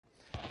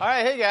All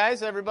right, hey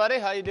guys, everybody,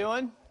 how you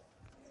doing?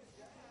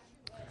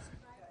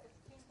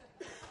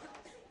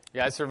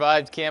 Yeah, I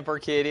survived Camp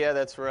Arcadia.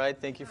 That's right.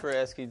 Thank you for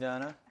asking,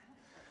 Donna.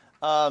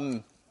 But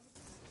you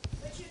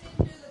didn't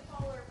do the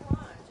polar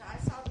plunge. I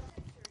saw the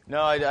picture.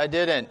 No, I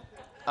didn't.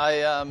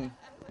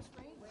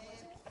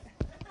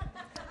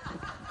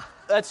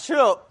 That's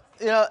true.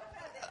 You know,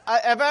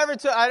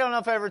 I don't know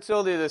if I ever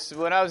told you this.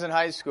 When I was in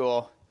high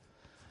school,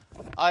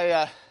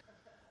 I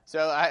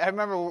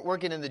remember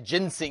working in the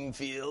ginseng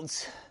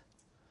fields.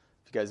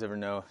 If you guys ever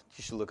know,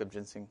 you should look up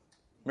ginseng.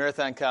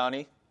 Marathon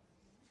County,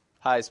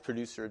 highest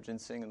producer of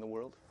ginseng in the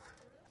world.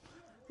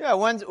 Yeah,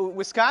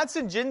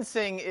 Wisconsin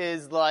ginseng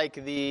is like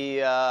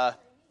the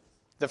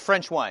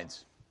French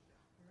wines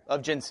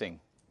of ginseng.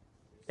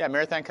 Yeah,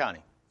 Marathon County.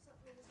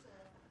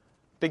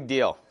 Big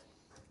deal.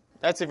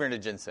 That's if you're into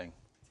ginseng,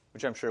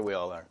 which I'm sure we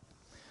all are.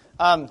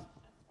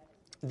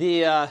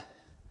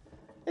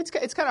 It's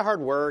kind of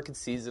hard work. It's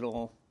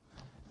seasonal.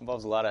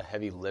 Involves a lot of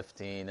heavy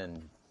lifting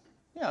and,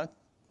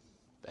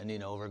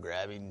 bending over,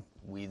 grabbing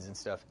weeds and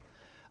stuff.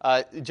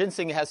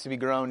 Ginseng has to be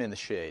grown in the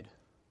shade.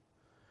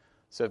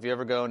 So if you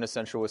ever go into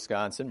central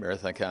Wisconsin,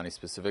 Marathon County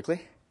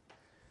specifically,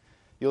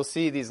 you'll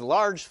see these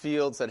large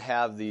fields that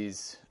have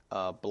these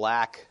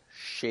black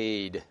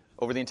shade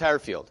over the entire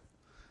field.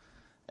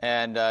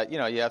 And,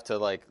 you have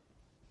to,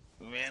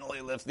 manually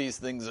lift these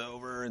things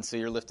over. And so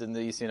you're lifting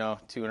these,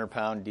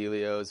 200-pound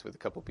Delios with a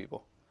couple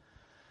people.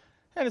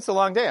 And it's a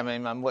long day. I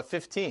mean, I'm,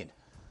 15,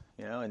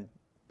 and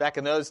back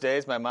in those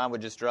days, my mom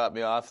would just drop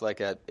me off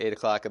at 8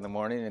 o'clock in the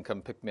morning and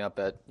come pick me up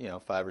at,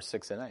 5 or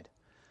 6 at night.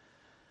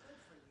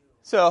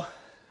 So,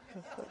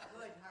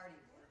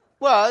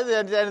 well, at the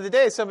end of the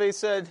day, somebody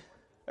said,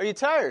 "Are you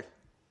tired?"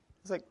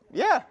 I was like,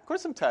 "Yeah, of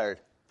course I'm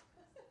tired."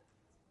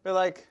 They're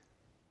like,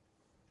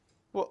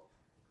 well,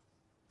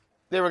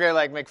 they were going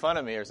to make fun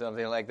of me or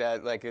something like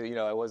that.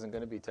 I wasn't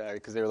going to be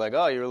tired because they were like,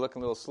 "Oh, you were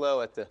looking a little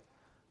slow at the."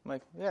 I'm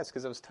like, "Yeah, it's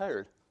because I was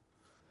tired."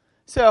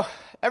 So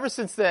ever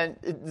since then,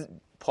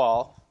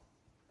 Paul,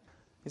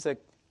 he's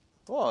like,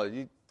 "Well,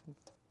 you're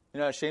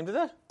not ashamed of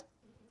that?" I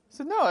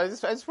said, "No, I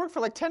just worked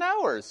for 10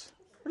 hours.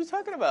 What are you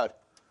talking about?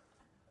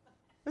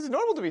 This is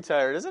normal to be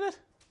tired, isn't it?"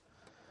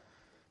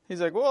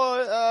 He's like,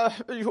 "Well,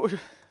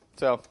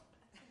 so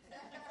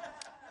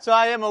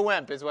I am a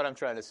wimp, is what I'm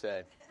trying to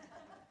say.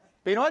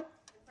 But you know what?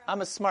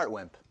 I'm a smart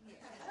wimp."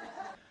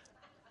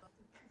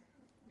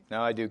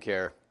 No, I do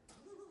care,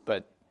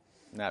 but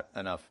not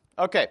enough.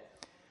 Okay.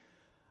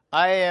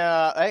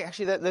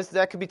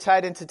 That could be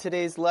tied into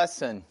today's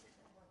lesson.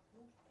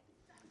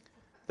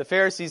 The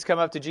Pharisees come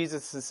up to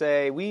Jesus and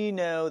say, "We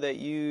know that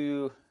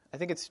you," I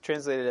think it's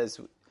translated as,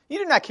 "you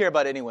do not care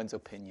about anyone's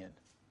opinion."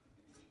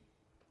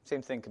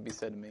 Same thing could be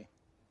said to me.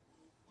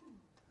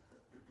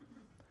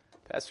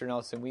 "Pastor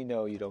Nelson, we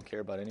know you don't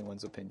care about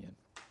anyone's opinion."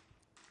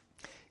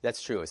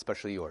 That's true,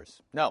 especially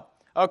yours. No.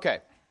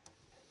 Okay.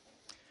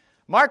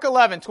 Mark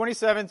 11,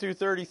 27 through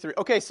 33.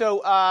 Okay,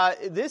 so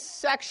this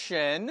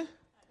section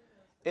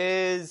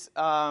is,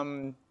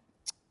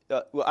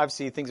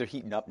 obviously things are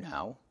heating up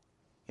now.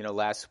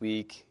 Last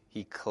week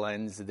he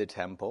cleansed the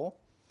temple,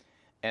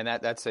 and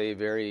that's a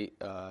very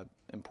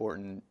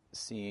important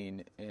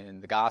scene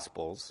in the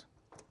Gospels.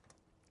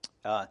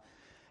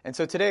 And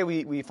so today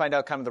we find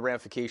out kind of the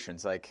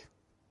ramifications.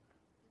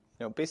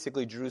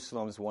 Basically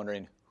Jerusalem's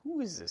wondering, who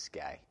is this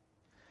guy?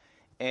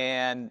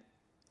 And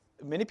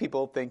many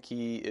people think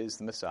he is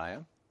the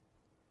Messiah.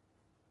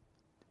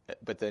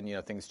 But then,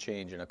 things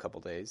change in a couple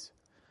days.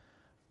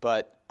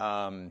 But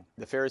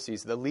the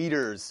Pharisees, the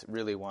leaders,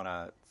 really want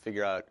to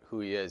figure out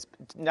who he is.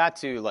 Not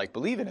to,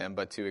 believe in him,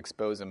 but to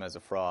expose him as a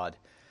fraud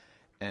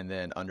and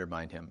then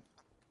undermine him.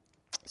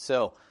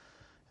 So,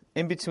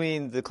 in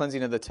between the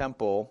cleansing of the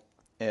temple,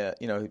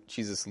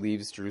 Jesus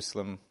leaves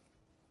Jerusalem,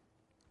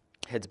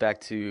 heads back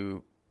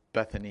to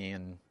Bethany,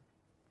 and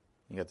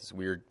you got this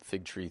weird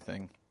fig tree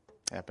thing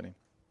happening.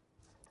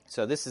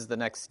 So this is the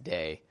next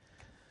day,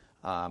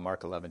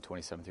 Mark 11,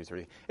 27 through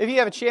 30. If you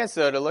have a chance,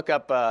 though, to look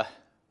up,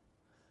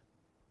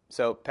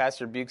 so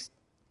Pastor Bukes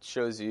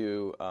shows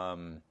you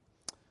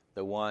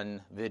the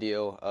one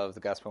video of the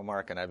Gospel of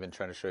Mark, and I've been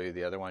trying to show you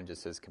the other one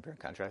just as compare and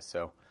contrast.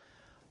 So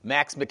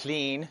Max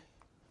McLean,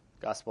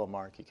 Gospel of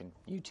Mark, you can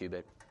YouTube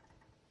it.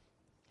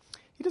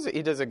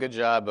 He does a good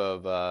job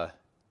of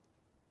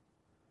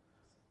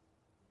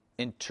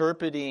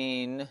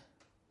interpreting.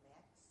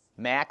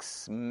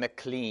 Max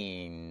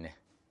McLean.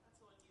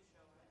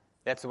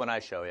 That's the one I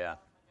show, yeah.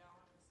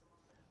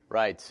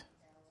 Right.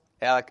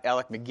 Alec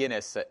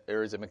McGinnis,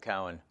 or is it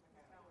McCowan?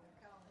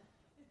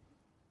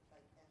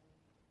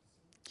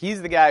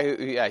 He's the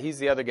guy he's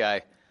the other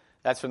guy.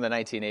 That's from the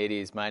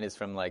 1980s. Mine is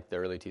from the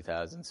early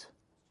 2000s.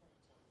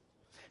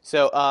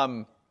 So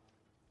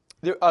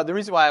the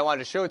reason why I wanted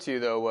to show it to you,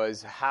 though,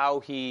 was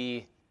how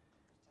he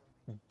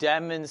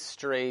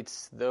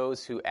demonstrates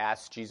those who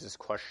ask Jesus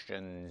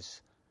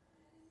questions,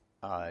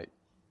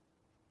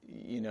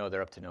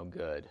 they're up to no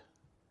good.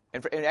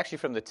 And actually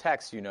from the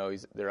text,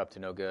 they're up to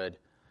no good,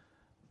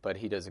 but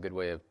he does a good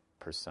way of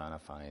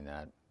personifying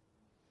that.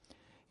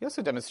 He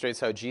also demonstrates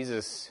how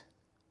Jesus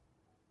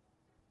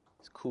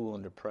He's cool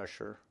under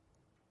pressure.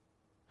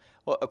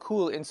 Well,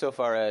 cool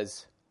insofar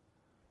as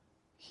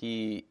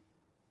he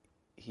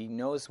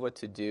knows what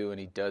to do and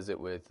he does it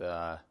with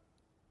a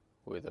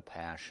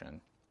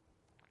passion.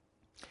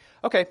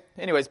 Okay.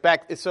 Anyways,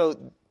 back.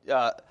 So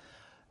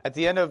at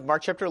the end of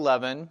Mark chapter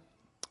 11,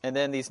 and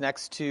then these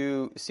next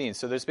two scenes.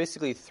 So there's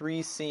basically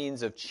three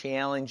scenes of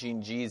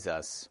challenging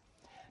Jesus.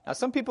 Now,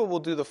 some people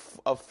will do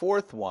a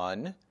fourth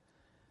one,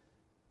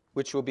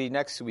 which will be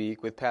next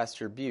week with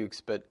Pastor Bukes,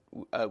 but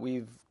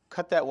we've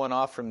cut that one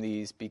off from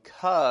these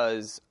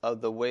because of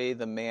the way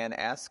the man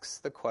asks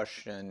the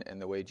question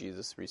and the way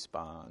Jesus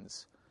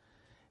responds.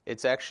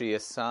 It's actually a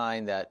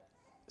sign that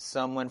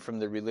someone from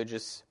the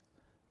religious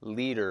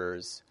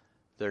leaders,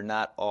 they're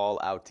not all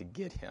out to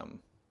get him.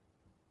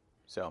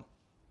 So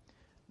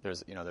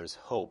there's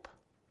hope.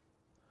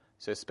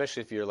 So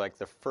especially if you're like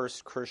the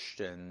first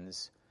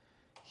Christians,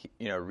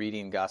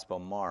 reading Gospel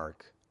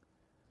Mark,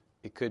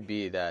 it could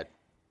be that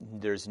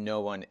there's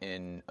no one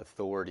in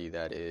authority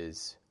that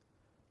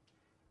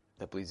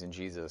believes in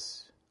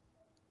Jesus,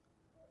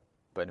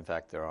 but in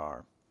fact there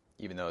are,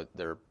 even though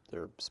they're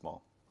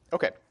small.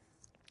 Okay,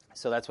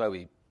 so that's why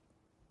we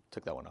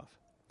took that one off.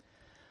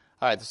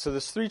 All right, so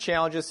there's three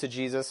challenges to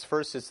Jesus.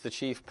 First, it's the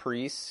chief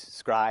priests,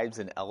 scribes,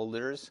 and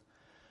elders,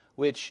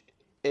 which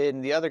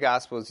in the other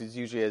Gospels is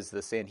usually as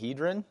the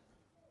Sanhedrin.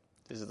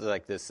 This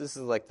is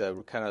like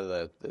the kind of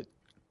the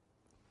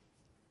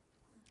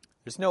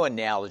there's no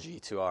analogy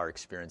to our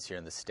experience here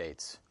in the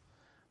States.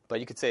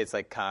 But you could say it's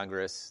like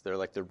Congress. They're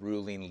like the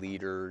ruling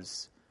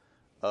leaders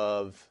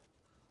of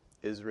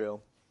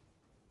Israel.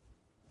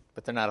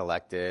 But they're not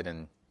elected,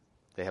 and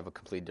they have a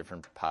completely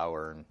different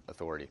power and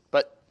authority.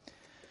 But,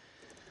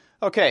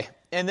 okay.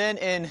 And then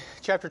in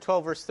chapter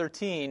 12, verse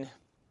 13,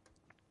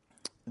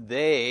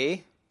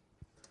 they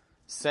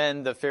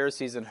send the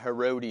Pharisees and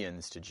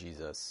Herodians to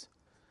Jesus.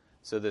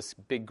 So this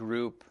big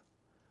group,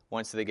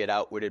 once they get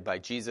outwitted by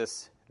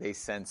Jesus, they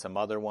send some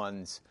other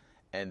ones,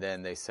 and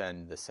then they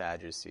send the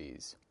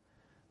Sadducees.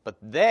 But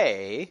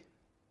they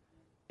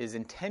is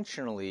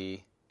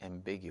intentionally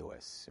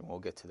ambiguous, and we'll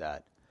get to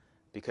that,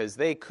 because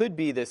they could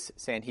be this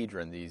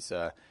Sanhedrin, these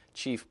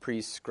chief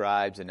priests,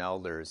 scribes, and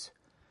elders,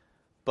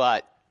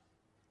 but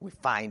we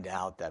find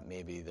out that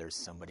maybe there's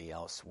somebody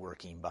else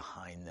working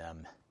behind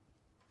them.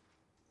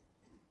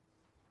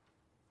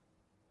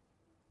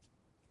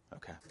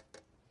 Okay.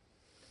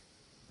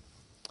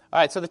 All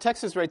right, so the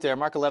text is right there,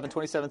 Mark 11,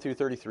 27 through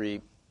 33.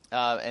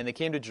 And they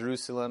came to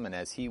Jerusalem, and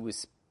as he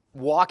was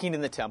walking in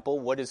the temple,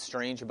 what is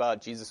strange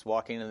about Jesus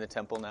walking in the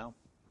temple now?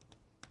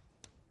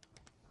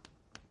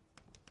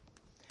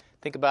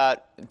 Think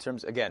about, in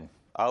terms, again,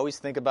 I always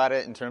think about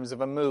it in terms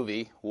of a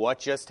movie. What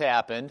just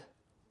happened?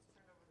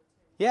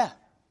 Yeah.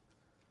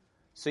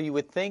 So you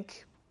would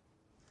think,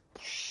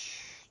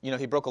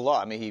 he broke a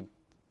law. I mean, he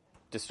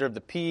disturbed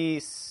the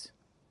peace,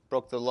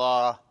 broke the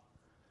law,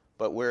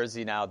 but where is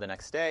he now the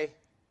next day?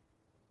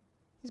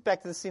 He's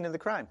back to the scene of the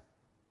crime.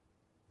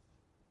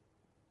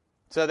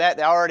 So that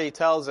already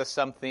tells us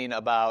something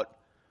about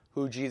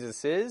who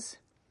Jesus is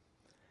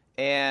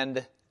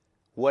and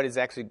what is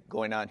actually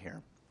going on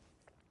here.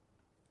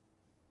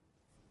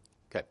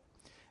 Okay.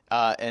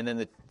 And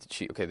then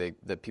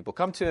the people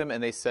come to him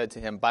and they said to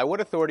him, "By what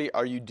authority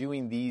are you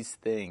doing these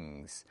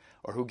things?"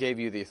 Or who gave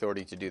you the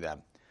authority to do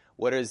them?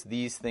 What does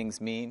these things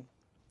mean?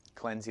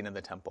 Cleansing of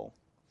the temple.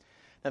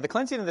 Now the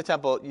cleansing of the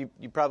temple,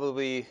 you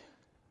probably,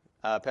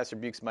 Pastor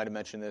Bukes might have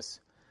mentioned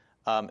this,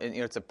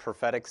 it's a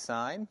prophetic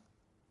sign.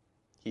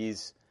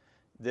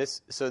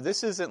 So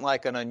this isn't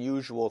like an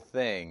unusual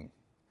thing.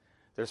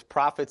 There's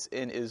prophets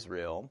in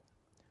Israel,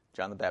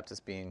 John the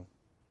Baptist being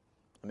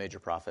a major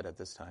prophet at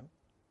this time.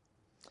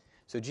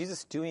 So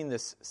Jesus doing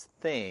this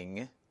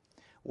thing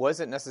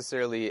wasn't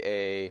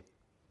necessarily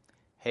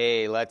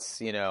hey,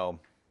 let's,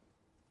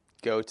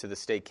 go to the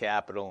state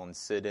capitol and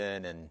sit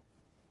in and,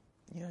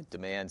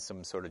 demand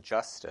some sort of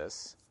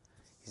justice.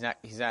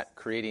 He's not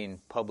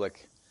creating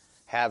public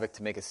havoc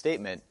to make a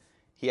statement.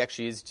 He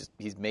actually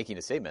he's making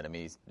a statement. I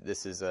mean,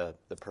 this is the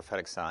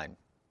prophetic sign.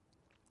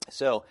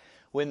 So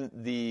when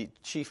the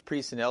chief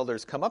priests and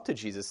elders come up to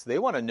Jesus, they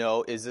want to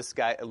know, is this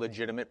guy a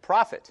legitimate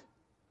prophet?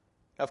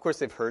 Now, of course,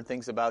 they've heard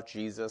things about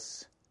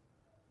Jesus.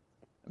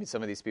 I mean,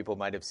 some of these people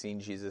might have seen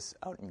Jesus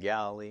out in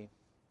Galilee.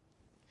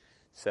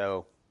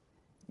 So,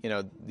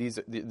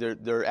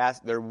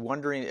 they're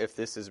wondering if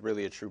this is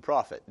really a true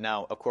prophet.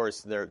 Now, of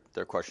course, their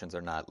questions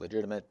are not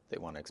legitimate. They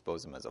want to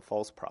expose him as a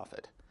false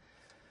prophet.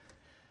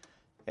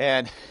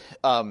 And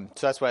so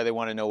that's why they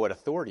want to know what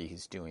authority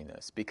he's doing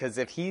this. Because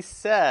if he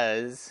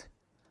says,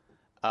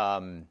 by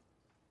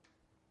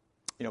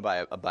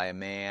a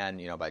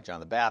man, by John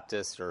the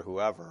Baptist or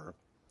whoever,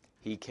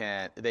 they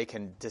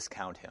can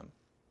discount him.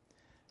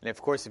 And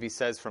of course, if he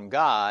says from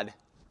God,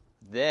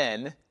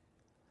 then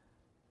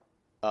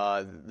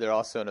they're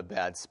also in a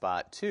bad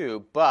spot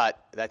too.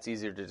 But that's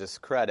easier to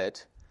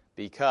discredit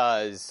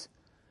because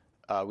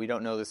we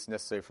don't know this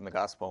necessarily from the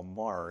Gospel of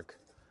Mark,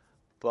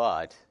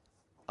 but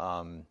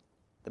the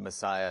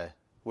Messiah,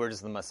 where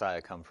does the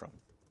Messiah come from?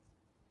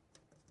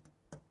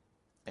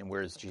 And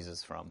where is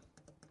Jesus from?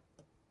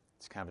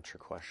 It's kind of a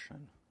trick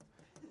question.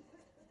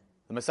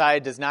 The Messiah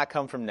does not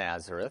come from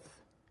Nazareth.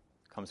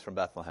 It comes from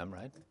Bethlehem,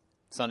 right?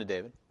 Son of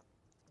David.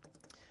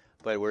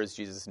 But where is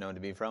Jesus known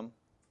to be from?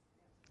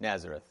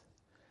 Nazareth.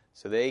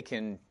 So they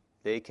can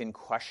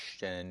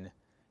question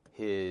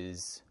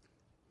his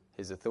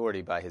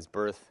authority by his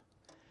birth.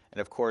 And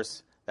of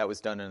course, that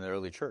was done in the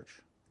early church.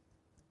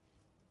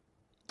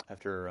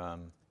 After,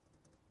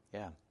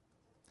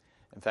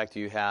 In fact,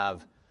 you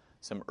have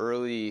some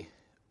early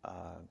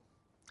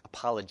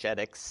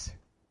apologetics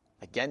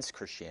against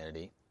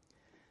Christianity,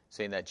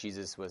 saying that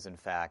Jesus was in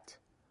fact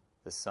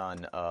the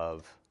son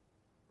of,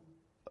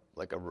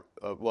 a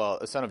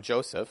son of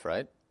Joseph,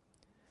 right?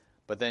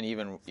 But then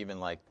even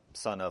like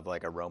son of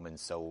like a Roman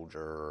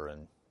soldier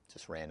and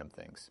just random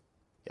things.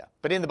 Yeah.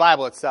 But in the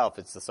Bible itself,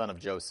 it's the son of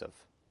Joseph.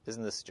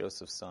 Isn't this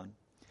Joseph's son?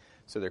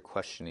 So they're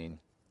questioning.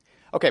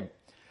 Okay,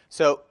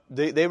 so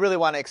they really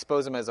want to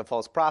expose him as a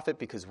false prophet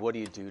because what do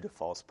you do to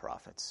false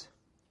prophets?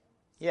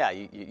 Yeah,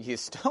 you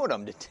stone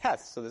them to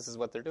death. So this is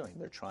what they're doing.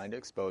 They're trying to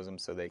expose him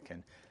so they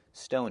can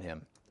stone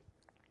him.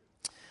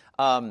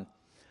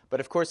 But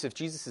of course, if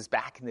Jesus is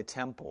back in the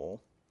temple,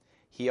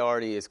 he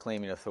already is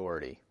claiming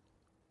authority.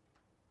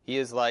 He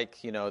is like,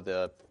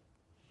 the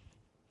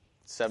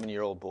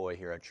 7-year-old boy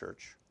here at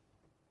church.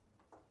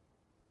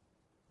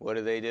 What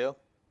do?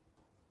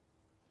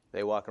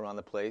 They walk around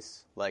the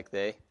place like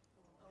they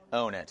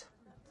own it.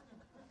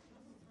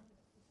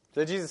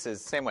 So Jesus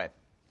is the same way.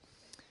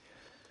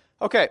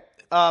 Okay,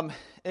 and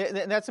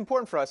that's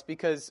important for us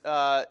because,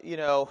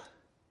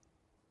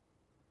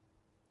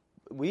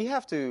 we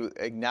have to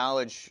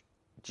acknowledge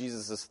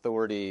Jesus'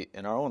 authority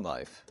in our own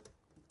life.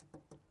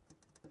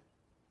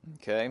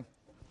 Okay?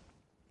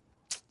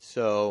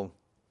 So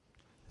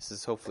this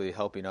is hopefully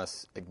helping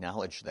us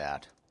acknowledge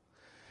that.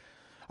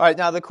 All right,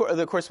 now, of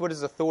course, what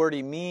does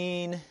authority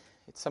mean?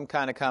 It's some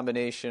kind of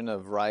combination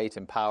of right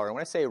and power. And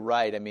when I say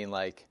right, I mean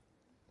like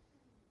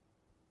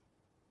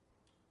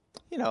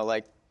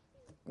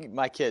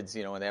my kids,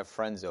 when they have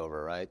friends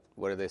over, right?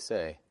 What do they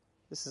say?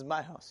 This is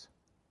my house.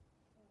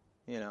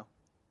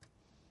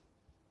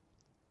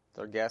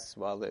 Their guests,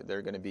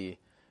 they're going to be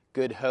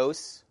good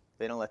hosts.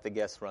 They don't let the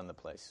guests run the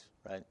place,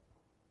 right?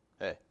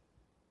 Hey,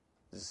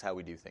 this is how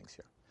we do things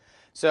here.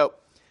 So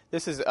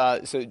this is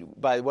so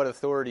by what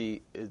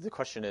authority? The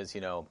question is,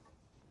 who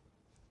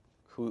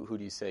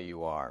do you say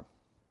you are?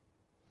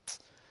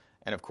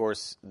 And of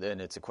course,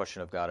 then it's a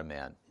question of God and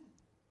man,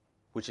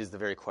 which is the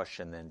very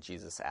question then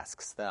Jesus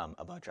asks them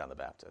about John the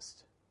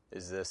Baptist.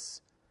 Is this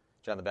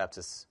John the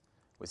Baptist,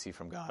 was he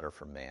from God or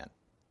from man?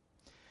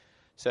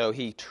 So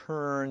he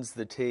turns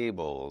the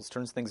tables,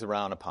 turns things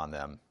around upon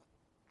them.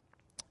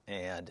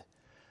 And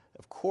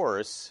of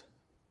course,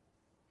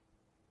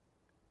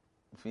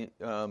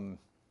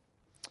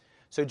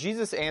 so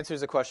Jesus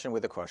answers a question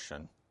with a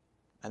question.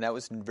 And that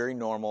was very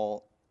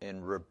normal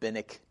in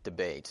rabbinic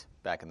debate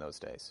back in those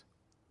days.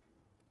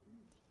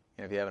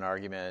 If you have an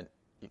argument,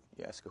 you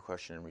ask a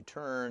question in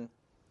return.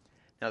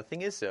 Now, the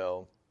thing is,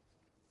 though,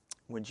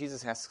 when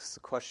Jesus asks a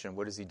question,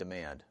 what does he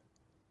demand?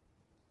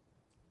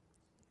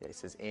 Yeah, he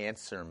says,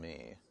 answer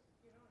me.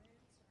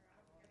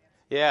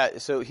 Yeah,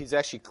 so he's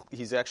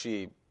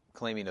actually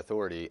claiming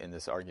authority in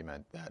this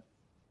argument that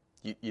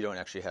you don't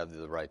actually have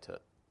the right to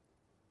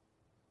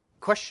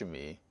question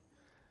me,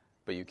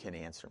 but you can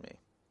answer me.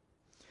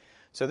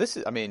 So this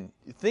is,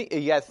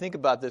 you got to think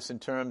about this in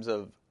terms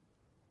of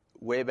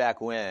way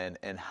back when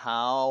and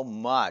how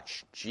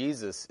much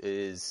Jesus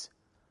is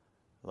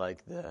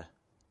like the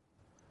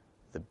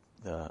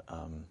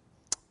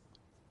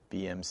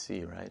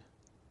BMC, right?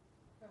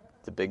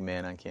 The big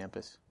man on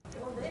campus.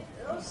 Well,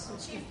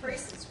 those chief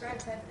priests and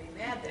scribes had to be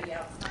mad that he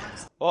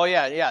outfoxed. Oh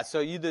yeah. So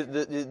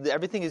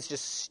everything is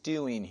just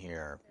stewing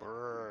here.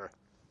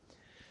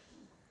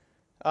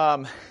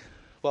 Well,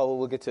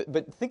 we'll get to it.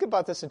 But think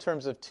about this in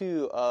terms of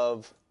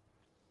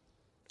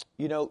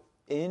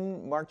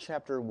in Mark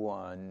chapter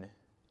 1,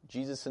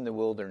 Jesus in the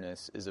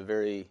wilderness is a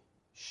very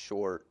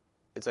short,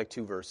 it's like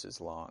 2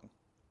 verses long.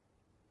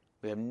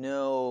 We have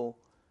no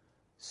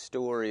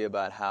story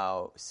about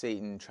how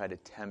Satan tried to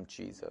tempt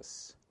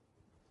Jesus.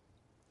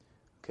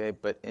 Okay,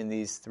 but in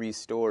these 3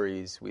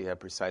 stories, we have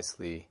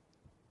precisely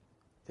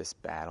this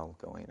battle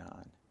going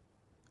on.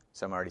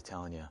 So I'm already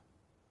telling you,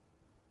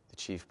 the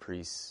chief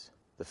priests,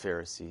 the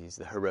Pharisees,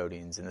 the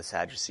Herodians, and the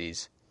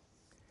Sadducees,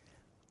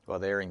 while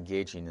they're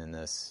engaging in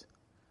this,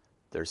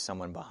 there's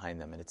someone behind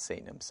them, and it's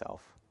Satan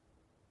himself.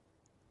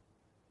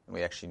 And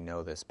we actually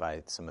know this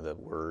by some of the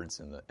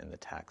words in the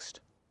text.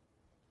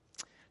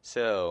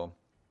 So,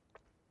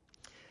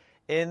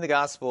 in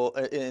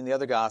the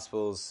other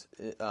Gospels,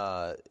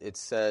 it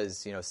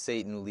says,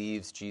 Satan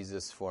leaves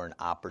Jesus for an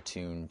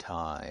opportune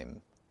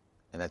time,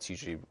 and that's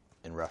usually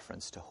in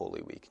reference to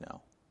Holy Week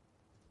now.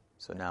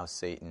 So now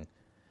Satan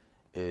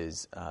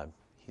is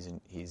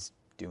he's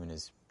doing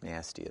his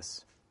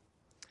nastiest.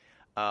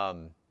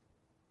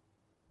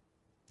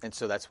 And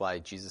so that's why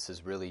Jesus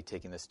is really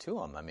taking this to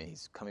them.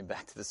 He's coming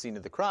back to the scene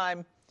of the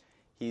crime.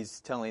 He's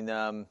telling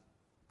them,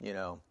 he's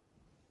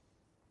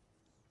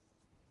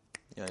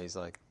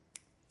like,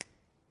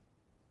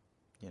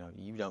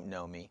 you don't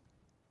know me,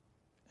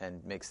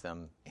 and makes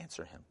them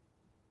answer him.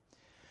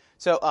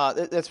 So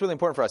that's really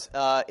important for us.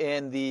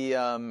 In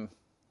the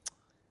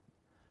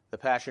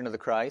Passion of the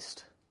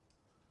Christ,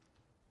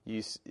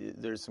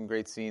 there's some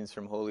great scenes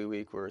from Holy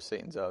Week where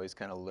Satan's always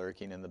kind of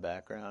lurking in the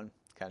background,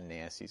 kind of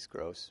nasty, it's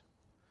gross.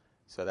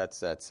 So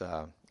that's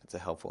a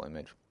helpful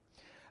image.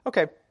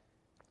 Okay.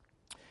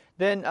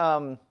 Then,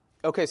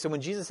 so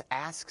when Jesus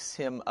asks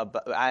them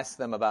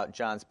about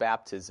John's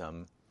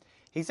baptism,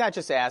 he's not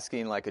just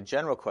asking like a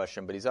general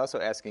question, but he's also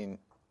asking,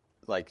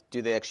 like,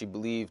 do they actually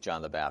believe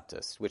John the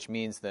Baptist? Which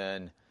means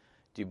then,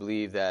 do you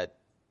believe that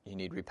you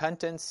need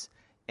repentance?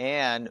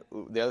 And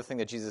the other thing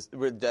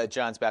that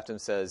John's baptism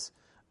says,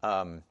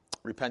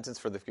 repentance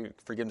for the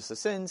forgiveness of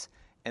sins,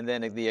 and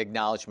then the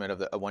acknowledgement of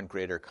the one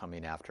greater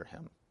coming after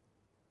him.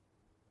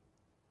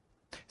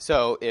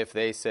 So if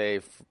they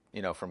say,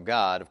 from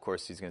God, of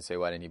course he's going to say,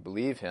 why didn't you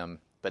believe him?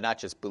 But not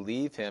just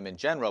believe him in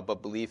general,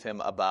 but believe him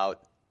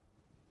about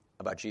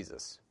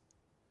Jesus.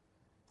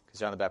 Because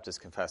John the Baptist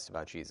confessed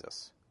about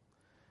Jesus.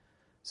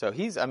 So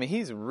he's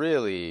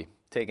really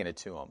taking it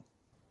to him.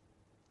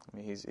 I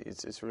mean,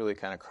 it's really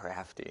kind of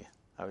crafty.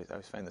 I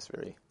always find this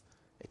very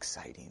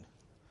exciting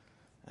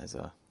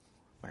when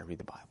I read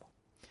the Bible.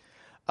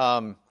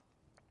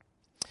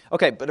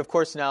 Okay, but of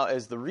course now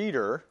as the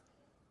reader,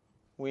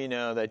 we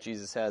know that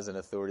Jesus has an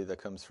authority that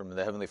comes from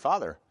the Heavenly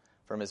Father,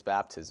 from his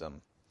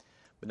baptism.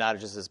 But not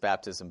just his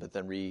baptism, but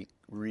then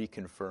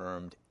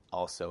reconfirmed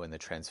also in the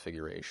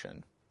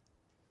Transfiguration.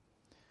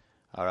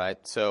 All right,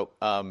 so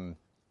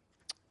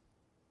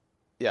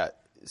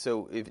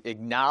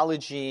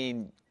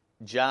acknowledging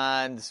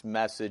John's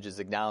message is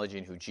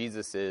acknowledging who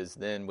Jesus is,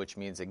 then which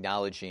means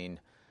acknowledging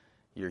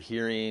you're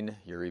hearing,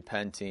 you're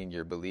repenting,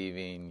 you're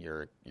believing,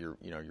 you're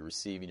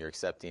receiving, you're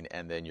accepting,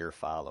 and then you're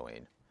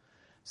following.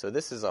 So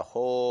this is a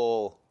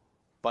whole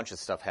bunch of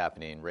stuff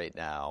happening right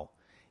now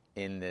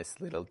in this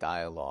little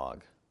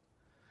dialogue.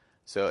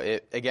 So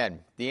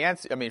the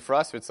answer, for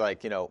us it's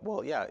like,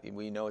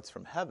 we know it's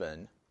from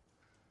heaven,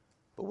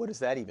 but what does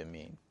that even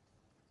mean?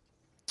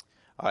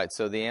 All right,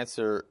 so the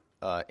answer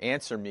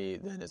me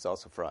then is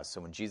also for us.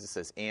 So when Jesus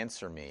says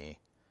answer me,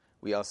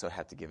 we also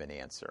have to give an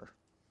answer.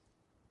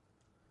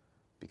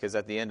 Because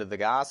at the end of the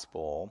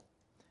gospel,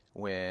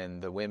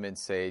 when the women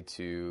say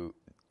to,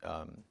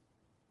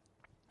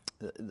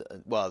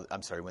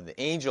 when the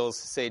angels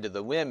say to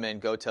the women,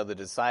 go tell the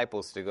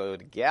disciples to go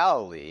to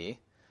Galilee,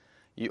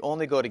 you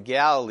only go to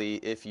Galilee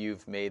if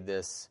you've made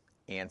this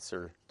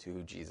answer to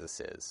who Jesus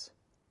is.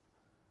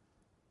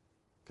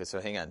 Okay, so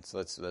hang on. So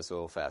let's go a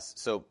little fast.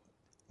 So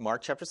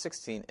Mark chapter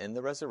 16, in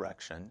the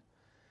resurrection,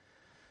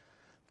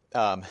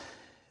 the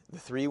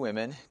three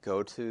women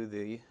go to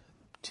the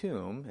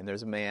tomb, and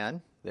there's a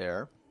man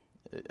there,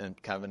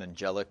 and kind of an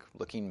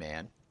angelic-looking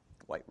man,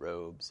 white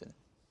robes,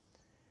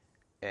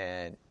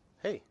 and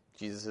hey,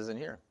 Jesus isn't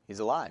here. He's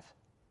alive.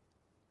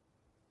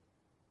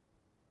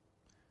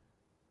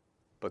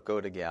 But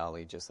go to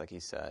Galilee, just like he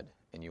said,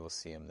 and you will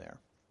see him there.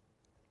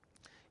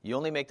 You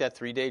only make that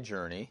 3-day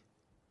journey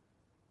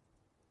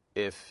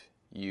if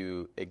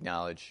you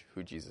acknowledge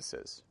who Jesus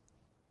is.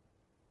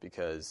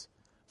 Because,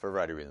 for a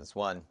variety of reasons.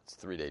 One,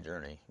 it's a 3-day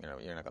journey.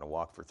 You're not going to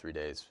walk for 3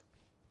 days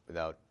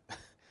without,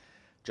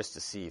 just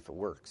to see if it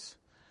works.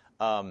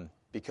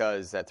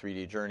 Because that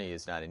 3-day journey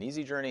is not an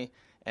easy journey.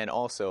 And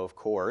also, of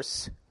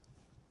course,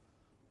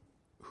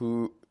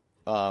 what's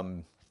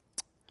the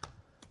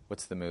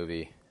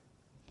movie?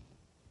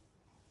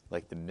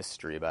 Like the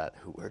mystery about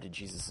where did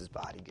Jesus'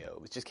 body go?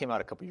 It just came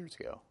out a couple years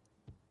ago.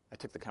 I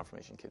took the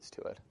confirmation kids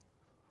to it.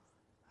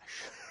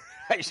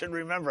 I should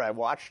remember. I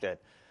watched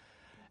it.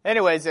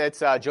 Anyways,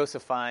 it's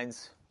Joseph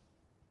Fiennes,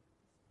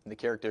 the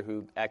character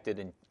who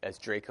acted as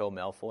Draco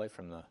Malfoy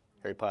from the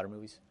Harry Potter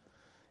movies.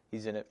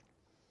 He's in it.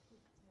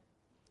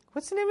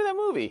 What's the name of that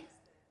movie?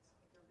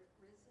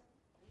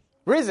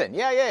 Risen.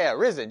 Yeah.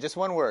 Risen. Just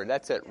one word.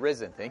 That's it.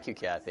 Risen. Thank you,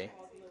 Kathy.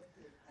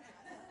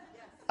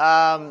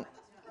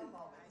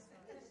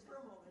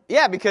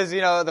 Yeah, because,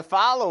 the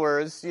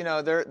followers,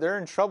 they're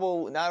in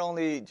trouble not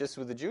only just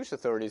with the Jewish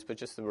authorities, but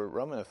just the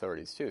Roman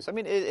authorities too. So,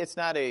 it's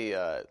not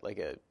a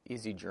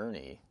easy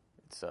journey.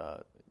 It's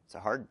a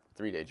hard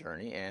 3-day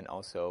journey, and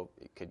also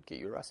it could get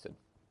you arrested.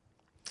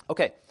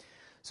 Okay,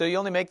 so you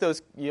only make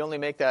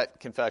that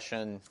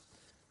confession,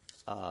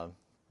 of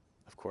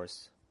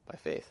course, by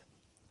faith.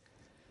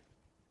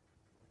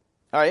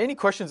 All right, any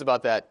questions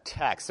about that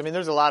text?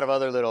 There's a lot of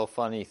other little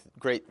funny,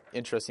 great,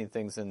 interesting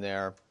things in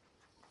there.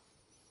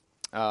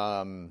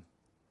 Because,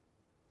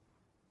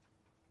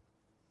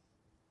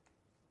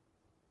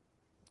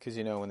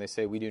 when they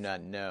say we do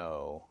not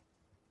know,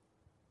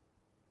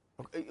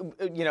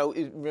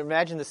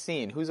 imagine the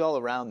scene. Who's all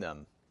around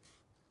them?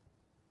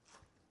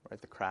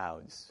 Right, the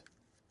crowds.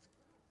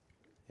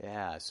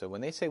 Yeah, so when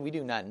they say we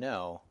do not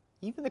know,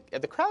 even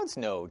the crowds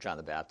know John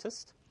the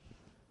Baptist.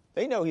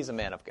 They know he's a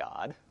man of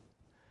God.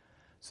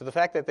 So the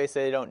fact that they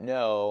say they don't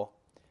know,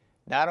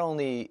 not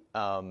only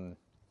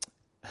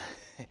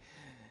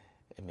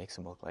it makes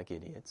them look like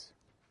idiots.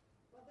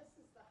 Well, this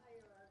is the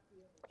hierarchy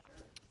of the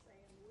church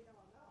saying we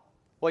don't know.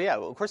 Well, yeah,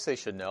 of course they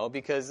should know,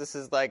 because this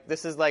is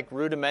like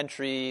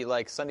rudimentary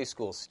like Sunday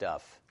school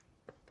stuff.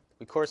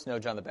 We of course know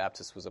John the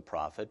Baptist was a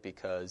prophet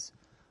because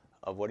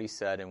of what he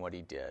said and what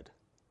he did.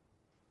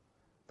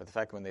 But the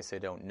fact when they say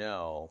don't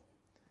know,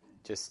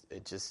 it's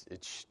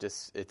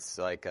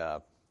like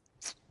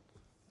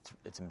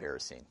it's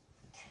embarrassing.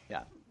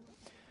 Yeah.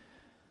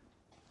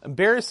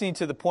 Embarrassing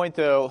to the point,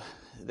 though,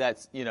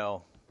 that,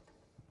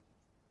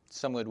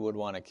 someone would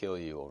want to kill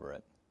you over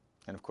it.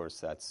 And, of course,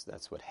 that's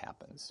what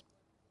happens.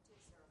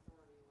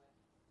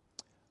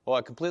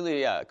 Well,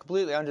 completely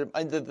under.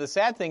 The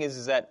sad thing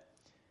is that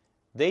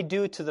they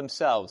do it to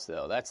themselves,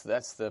 though.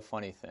 That's the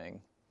funny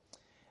thing.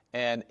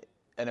 And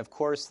of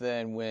course,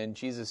 then when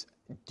Jesus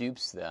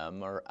dupes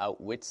them or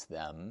outwits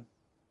them,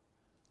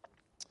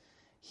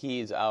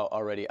 he is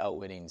already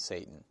outwitting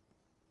Satan.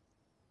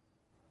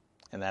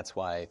 And that's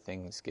why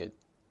things get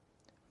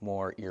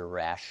more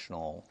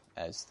irrational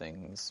as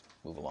things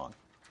move along.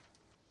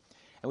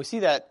 And we see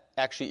that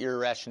actually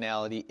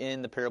irrationality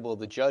in the parable of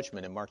the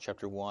judgment in Mark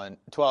chapter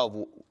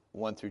 12,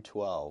 1 through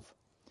 12.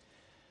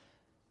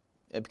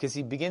 Because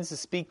he begins to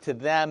speak to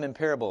them in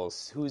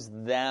parables. Who's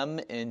them?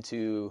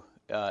 Into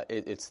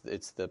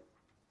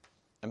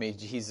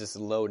he's just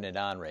loading it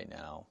on right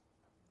now.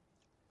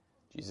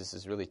 Jesus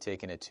is really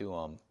taking it to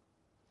them.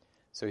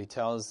 So he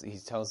tells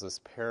this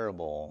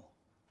parable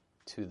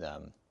to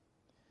them,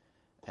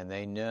 and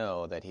they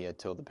know that he had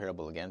told the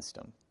parable against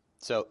them.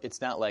 So it's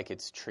not like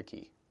it's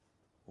tricky.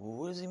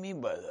 What does he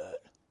mean by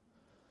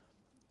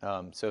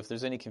that? So if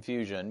there's any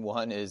confusion,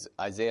 one is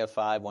Isaiah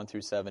 5, 1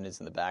 through 7 is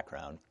in the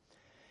background.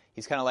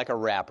 He's kind of like a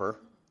rapper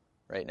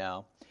right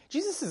now.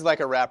 Jesus is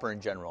like a rapper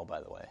in general,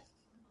 by the way.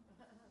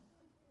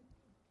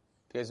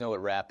 You guys know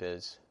what rap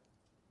is?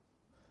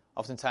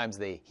 Oftentimes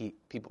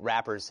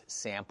rappers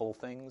sample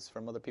things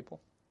from other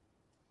people.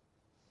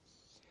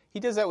 He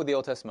does that with the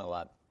Old Testament a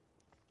lot.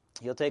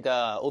 He'll take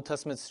an Old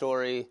Testament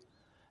story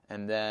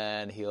and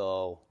then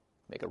he'll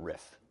make a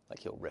riff. Like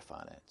he'll riff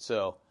on it.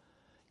 So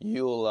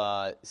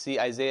you'll see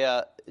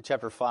Isaiah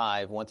chapter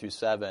 5, 1 through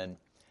 7.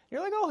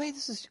 You're like, oh, hey,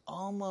 this is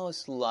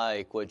almost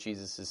like what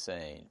Jesus is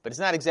saying. But it's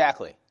not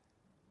exactly.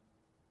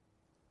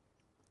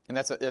 And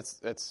that's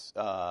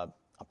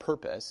a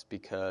purpose,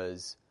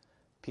 because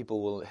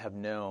people will have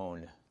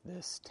known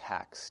this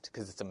text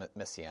because it's a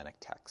messianic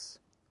text.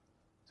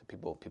 So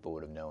people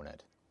would have known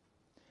it.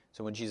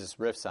 So when Jesus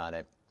riffs on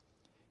it,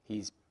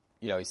 he's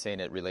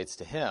saying it relates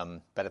to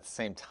him, but at the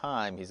same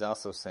time, he's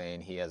also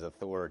saying he has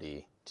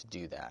authority to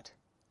do that.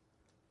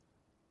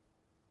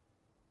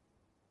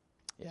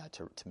 Yeah,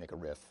 to make a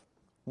riff.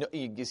 No,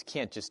 you just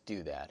can't just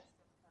do that.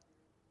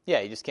 Yeah,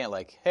 you just can't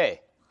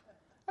hey,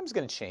 I'm just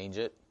going to change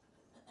it.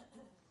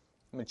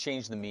 I'm going to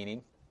change the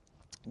meaning.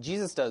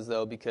 Jesus does,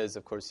 though, because,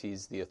 of course,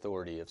 he's the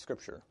authority of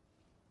Scripture.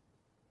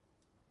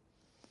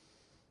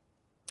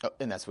 Oh,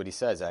 and that's what he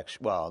says,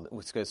 actually. Well,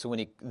 it's good. So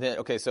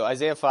so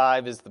Isaiah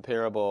 5 is the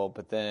parable,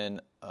 but then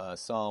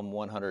Psalm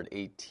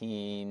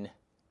 118.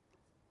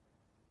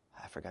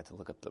 I forgot to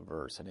look up the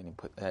verse.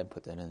 I had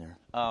put that in there.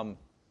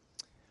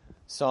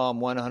 Psalm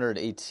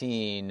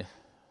 118,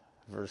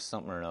 verse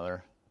something or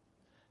another.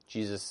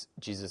 Jesus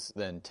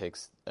then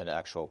takes an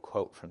actual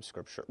quote from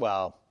Scripture.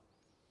 Well,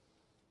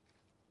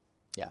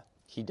 yeah,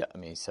 he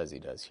says he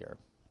does here,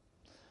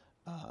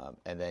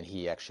 and then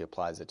he actually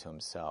applies it to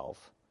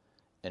himself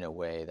in a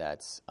way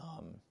that's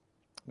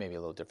maybe a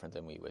little different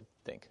than we would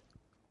think.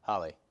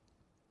 Holly.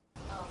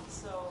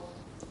 So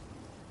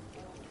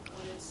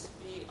would it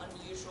be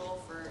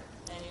unusual for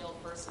any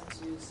old person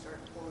to start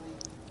quoting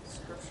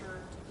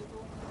Scripture to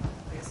people?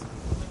 I guess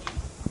when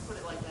you put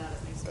it like that,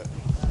 it makes me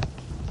think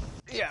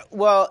that. Yeah,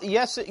 well,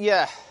 yes,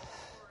 yeah.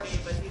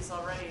 But he's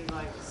already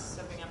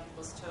stepping on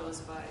people's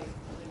toes by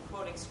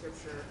quoting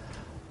Scripture.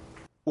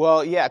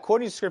 Well, yeah,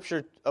 quoting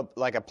Scripture,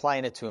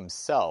 applying it to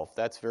himself,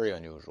 that's very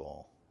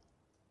unusual.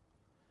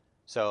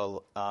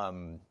 So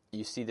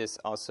you see this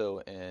also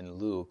in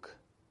Luke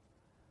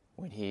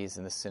when he's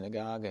in the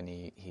synagogue and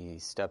he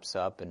steps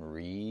up and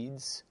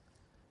reads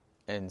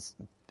and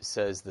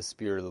says, "The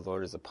Spirit of the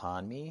Lord is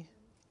upon me."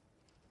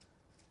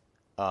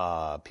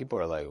 People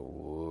are like,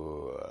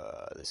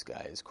 "Whoa, this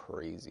guy is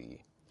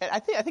crazy." And I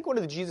think one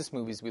of the Jesus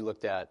movies we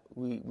looked at,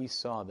 we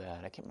saw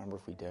that. I can't remember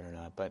if we did or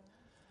not, but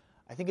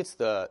I think it's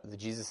the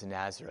Jesus in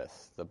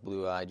Nazareth, the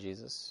blue-eyed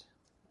Jesus,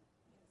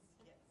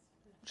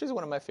 which is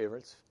one of my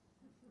favorites.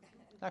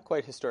 Not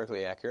quite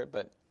historically accurate,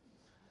 but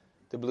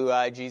the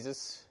blue-eyed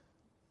Jesus.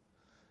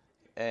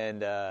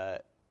 And, I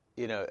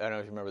don't know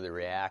if you remember the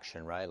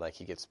reaction, right? Like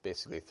he gets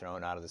basically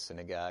thrown out of the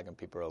synagogue and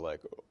people are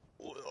like,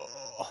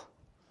 "Whoa."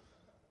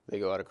 They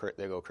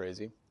go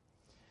crazy.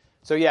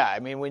 So yeah, I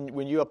mean,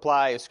 when you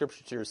apply a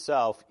scripture to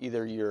yourself,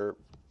 either you're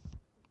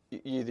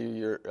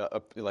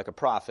like a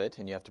prophet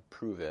and you have to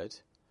prove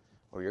it,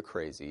 or you're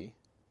crazy,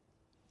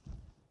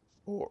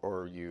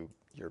 or you're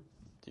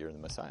the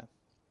Messiah.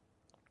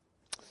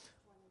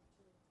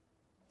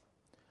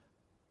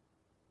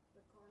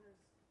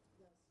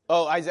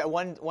 Oh, Isaiah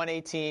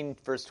 118,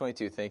 verse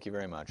 22. Thank you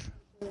very much.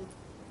 The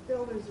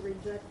builders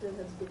rejected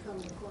has become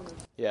the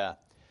cornerstone. Yeah.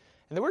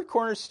 And the word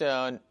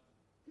cornerstone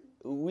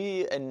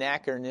we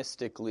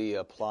anachronistically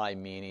apply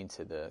meaning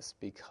to this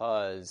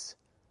because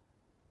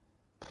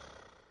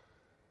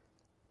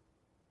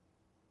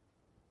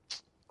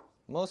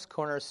most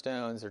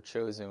cornerstones are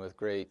chosen with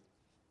great,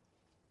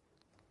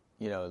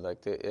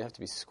 like they have to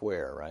be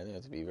square, right? They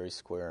have to be very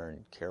square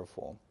and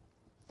careful.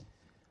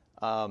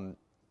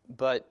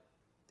 But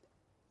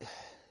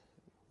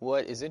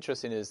what is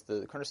interesting is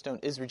the cornerstone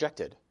is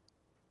rejected.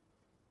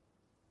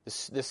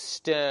 The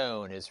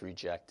stone is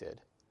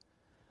rejected.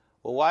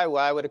 Well,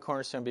 why would a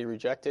cornerstone be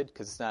rejected?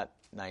 Because it's not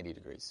 90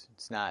 degrees.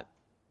 It's not,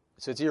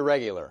 so it's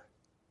irregular.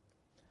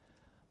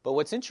 But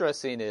what's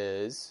interesting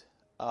is,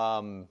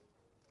 so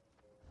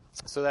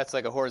that's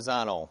like a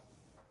horizontal.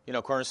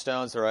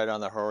 Cornerstones are right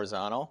on the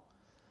horizontal.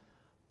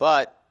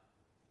 But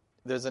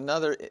there's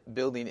another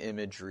building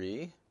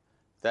imagery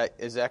that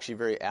is actually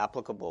very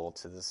applicable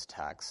to this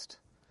text,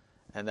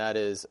 and that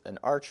is an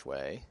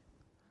archway.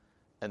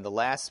 And the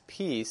last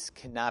piece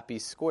cannot be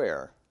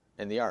square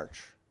in the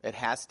arch. It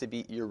has to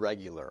be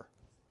irregular.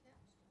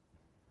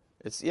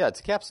 It's a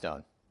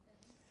capstone.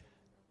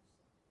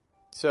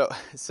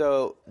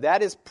 So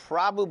that is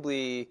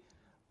probably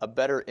a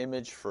better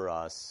image for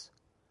us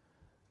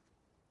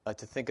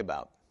to think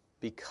about,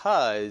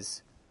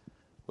 because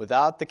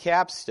without the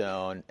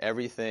capstone,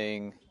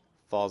 everything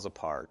falls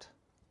apart.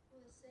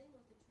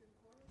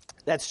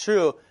 That's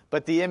true,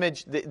 but the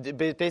image,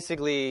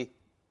 basically,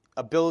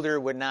 a builder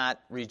would not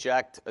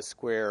reject a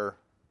square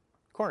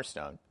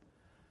cornerstone.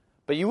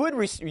 But you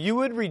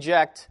would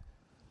reject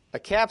a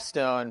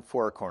capstone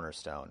for a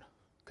cornerstone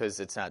because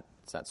it's not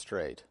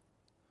straight.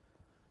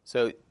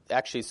 So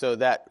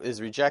that is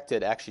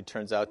rejected actually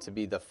turns out to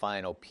be the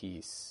final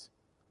piece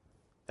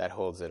that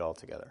holds it all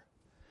together.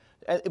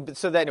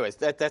 So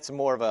that's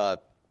more of a,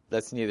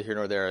 that's neither here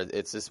nor there.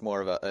 It's just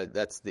more of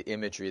that's the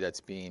imagery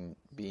that's being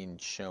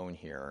shown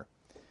here,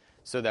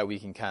 so that we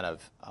can kind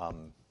of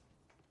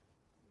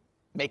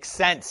make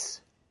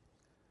sense.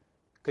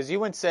 Because you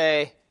wouldn't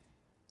say,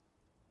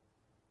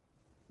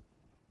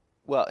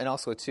 well, and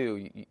also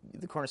too,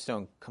 the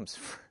cornerstone comes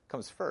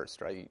first,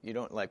 right? You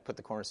don't put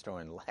the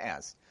cornerstone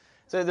last.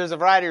 So there's a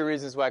variety of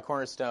reasons why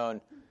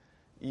cornerstone,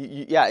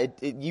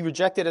 you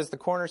reject it as the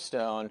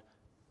cornerstone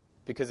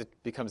because it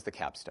becomes the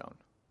capstone.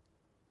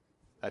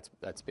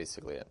 That's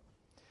basically it.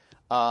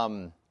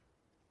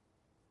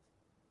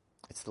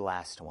 It's the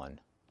last one.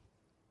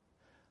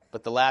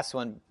 But the last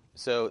one,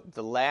 so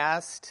the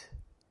last,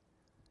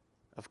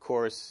 of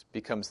course,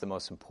 becomes the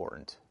most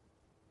important.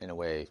 In a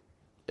way,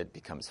 it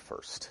becomes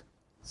first.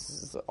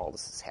 All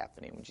this is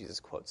happening when Jesus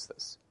quotes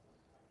this.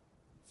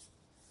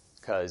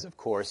 Because, of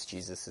course,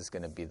 Jesus is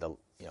going to be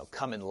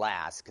coming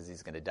last because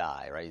he's going to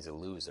die, right? He's a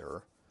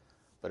loser.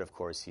 But, of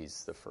course,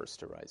 he's the first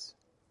to rise.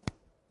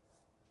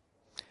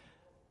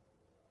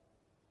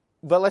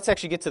 But let's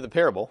actually get to the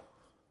parable.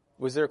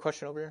 Was there a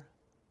question over here?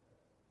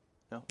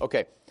 No?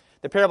 Okay.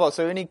 The parable,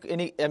 so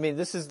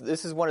this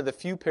is one of the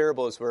few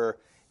parables where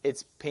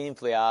it's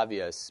painfully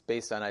obvious,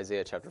 based on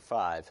Isaiah chapter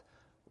 5,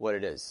 what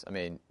it is.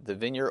 The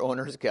vineyard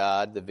owner is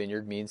God, the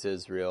vineyard means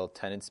Israel,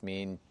 tenants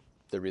mean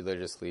the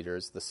religious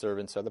leaders, the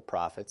servants are the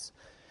prophets.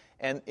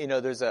 And,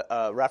 there's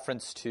a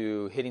reference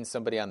to hitting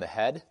somebody on the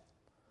head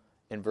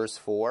in verse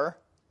 4.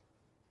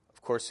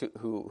 Of course,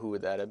 who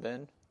would that have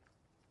been?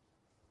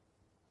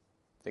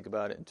 Think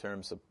about it in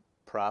terms of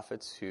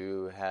prophets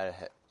who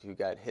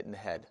got hit in the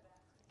head.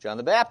 John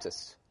the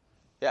Baptist.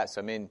 Yes,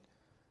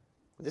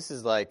 this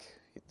is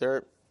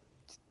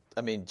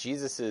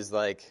Jesus is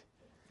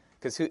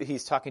because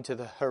he's talking to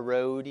the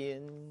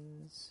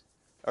Herodians,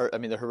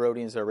 the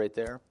Herodians are right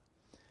there.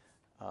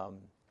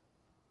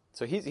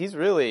 So he's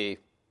really,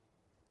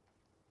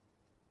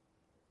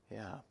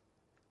 and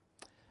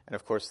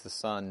of course the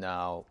Son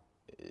now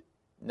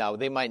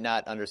they might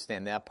not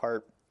understand that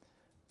part,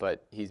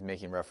 but he's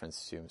making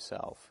reference to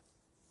himself.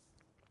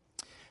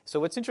 So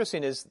what's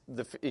interesting is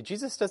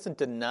Jesus doesn't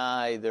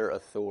deny their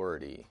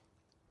authority.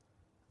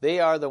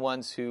 They are the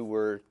ones who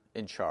were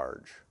in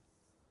charge,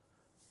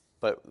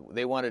 but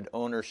they wanted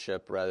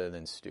ownership rather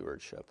than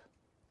stewardship.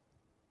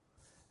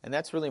 And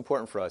that's really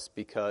important for us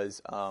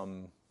because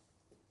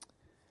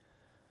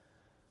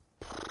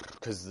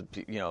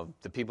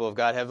the people of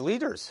God have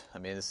leaders.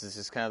 This is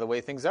just kind of the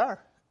way things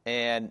are.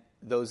 And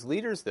those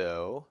leaders,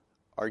 though,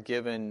 are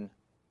given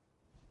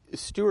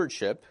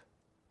stewardship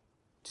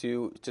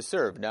to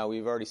serve. Now,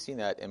 we've already seen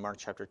that in Mark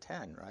chapter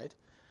 10, right?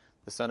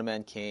 The Son of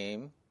Man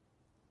came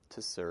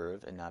to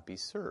serve and not be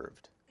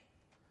served.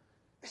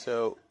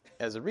 So,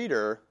 as a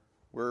reader,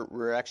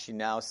 we're actually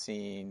now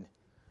seeing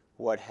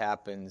what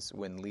happens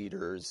when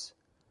leaders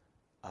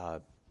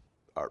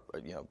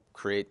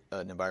create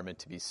an environment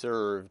to be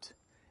served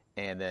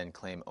and then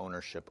claim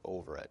ownership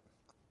over it.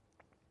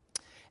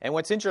 And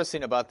what's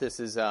interesting about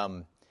this is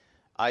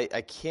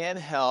I can't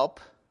help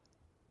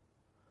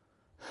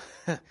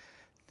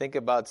think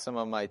about some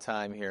of my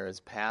time here as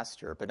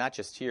pastor, but not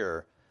just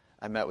here.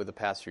 I met with a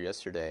pastor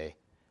yesterday,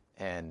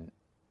 and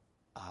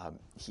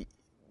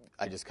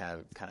I just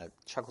kind of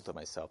chuckled to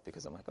myself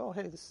because I'm like, oh,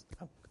 hey,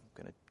 I'm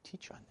going to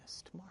teach on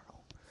this tomorrow.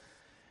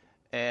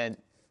 And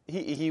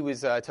he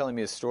was telling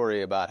me a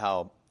story about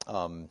how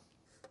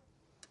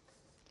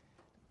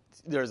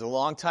there's a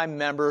longtime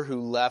member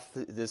who left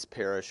this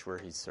parish where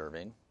he's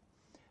serving,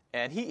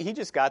 and he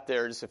just got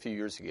there just a few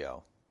years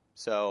ago.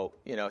 So,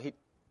 he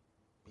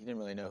didn't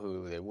really know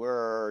who they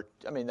were,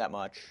 that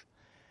much.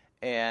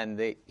 And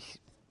they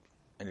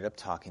ended up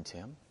talking to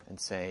him and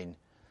saying,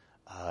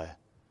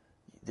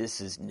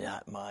 this is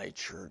not my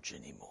church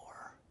anymore.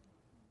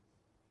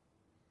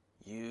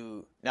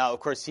 Now, of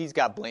course, he's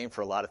got blamed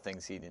for a lot of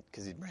things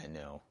because he's brand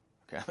new.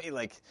 Okay?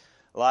 A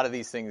lot of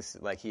these things,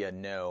 he had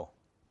no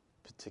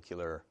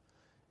particular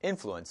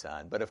influence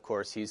on. But, of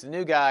course, he's the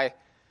new guy,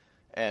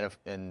 and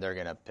they're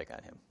going to pick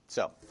on him.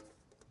 So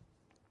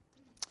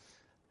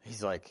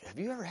he's like, have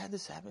you ever had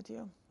this happen to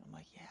you? I'm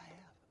like, yeah,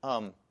 I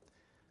have.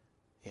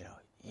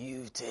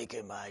 You've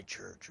taken my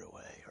church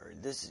away, or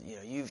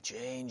you've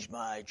changed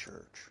my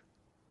church.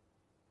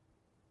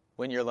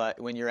 When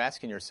you're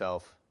asking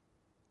yourself,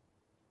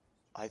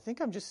 I think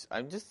I'm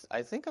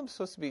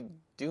supposed to be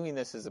doing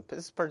this this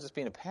is part of just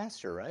being a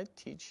pastor, right?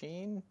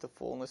 Teaching the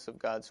fullness of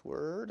God's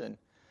word, and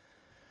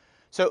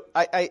so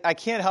I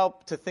can't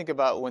help to think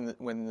about when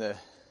the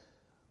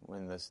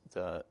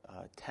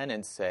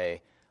tenants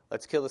say,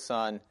 let's kill the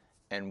son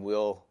and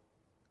we'll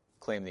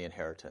claim the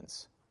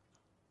inheritance.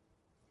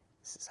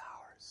 This is ours.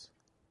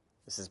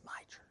 This is my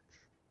church.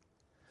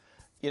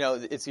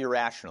 It's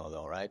irrational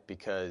though, right?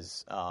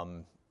 Because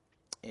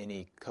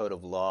any code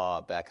of law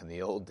back in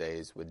the old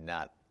days would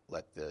not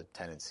let the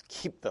tenants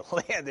keep the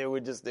land. They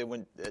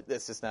wouldn't.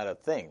 That's just not a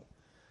thing.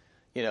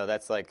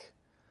 That's like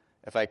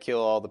if I kill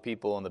all the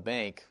people in the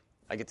bank,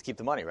 I get to keep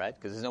the money, right?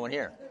 Because there's no one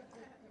here.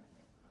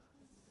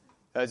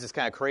 That's just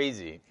kind of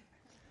crazy.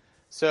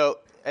 So,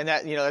 and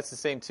that that's the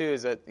same too.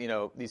 Is that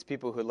these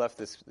people who left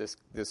this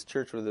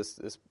church where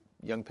this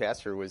young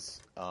pastor was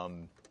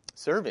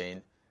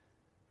serving,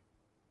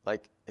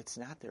 it's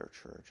not their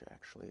church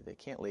actually. They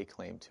can't lay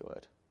claim to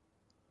it.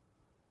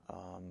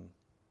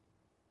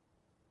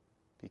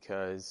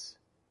 Because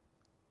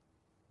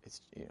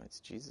it's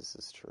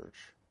Jesus'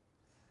 church,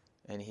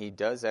 and he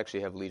does actually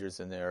have leaders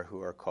in there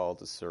who are called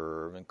to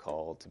serve and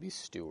called to be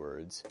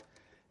stewards,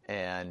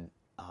 and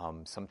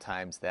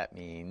sometimes that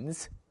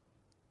means,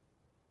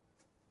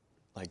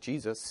 like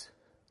Jesus,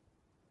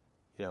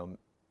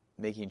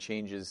 making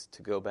changes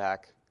to go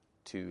back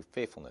to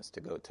faithfulness,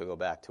 to go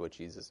back to what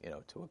Jesus,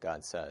 to what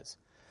God says.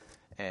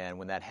 And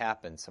when that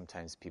happens,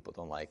 sometimes people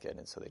don't like it,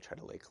 and so they try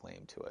to lay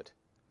claim to it,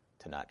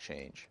 to not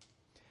change.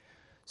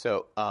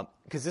 So,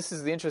 because this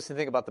is the interesting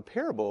thing about the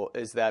parable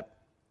is that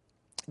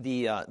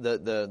the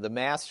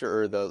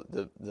master or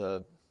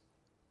the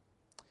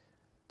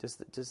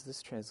does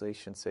this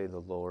translation say the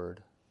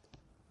Lord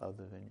of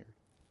the vineyard?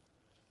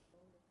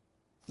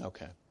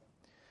 Okay.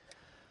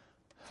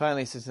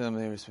 Finally, he says to them,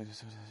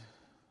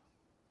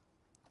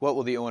 "What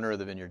will the owner of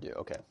the vineyard do?"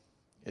 Okay.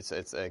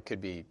 It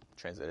could be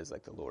translated as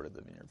the Lord of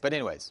the vineyard. But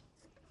anyways,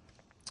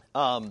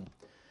 the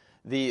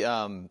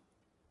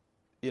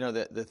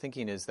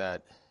thinking is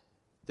that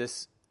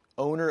this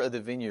owner of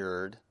the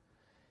vineyard,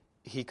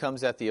 he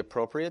comes at the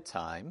appropriate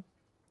time.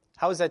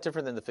 How is that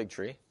different than the fig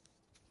tree?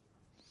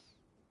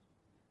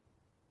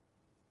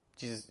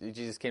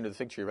 Jesus came to the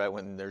fig tree right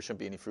when there shouldn't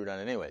be any fruit on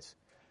it anyways.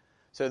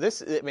 So this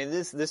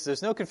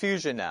there's no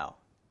confusion now.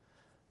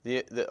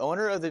 The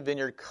owner of the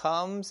vineyard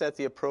comes at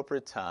the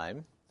appropriate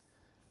time,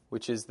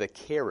 which is the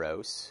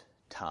kairos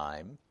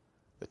time,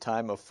 the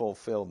time of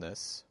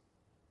fulfillment.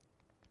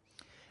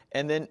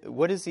 And then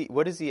what does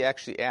he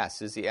actually ask?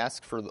 Does he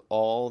ask for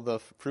all the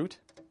fruit?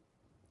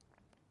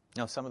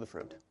 No, some of the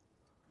fruit,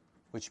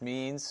 which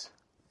means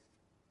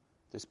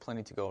there's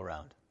plenty to go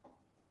around.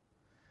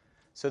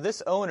 So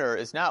this owner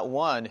is not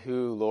one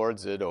who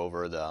lords it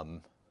over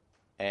them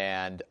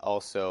and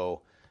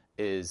also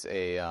is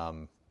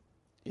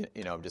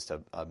just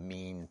a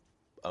mean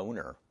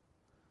owner.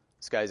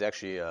 This guy's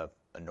actually a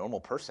normal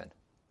person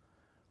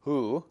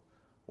who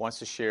wants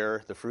to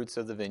share the fruits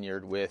of the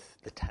vineyard with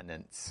the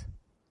tenants.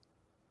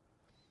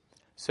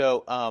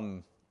 So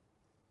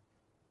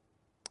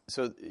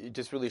it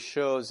just really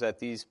shows that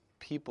these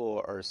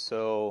people are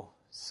so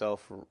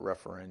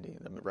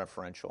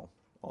self-referential.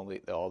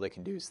 All they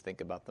can do is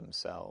think about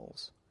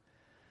themselves.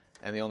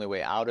 And the only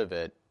way out of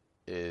it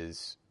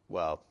is,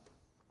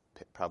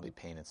 probably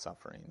pain and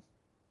suffering.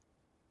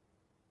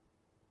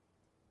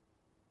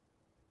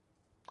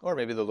 Or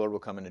maybe the Lord will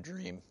come in a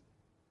dream,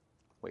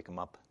 wake them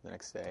up the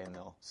next day, and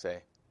they'll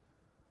say,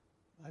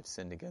 I've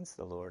sinned against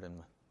the Lord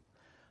and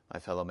my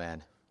fellow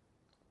man,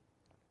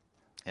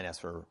 and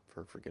ask for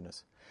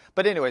forgiveness.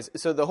 But anyways,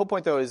 so the whole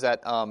point, though, is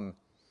that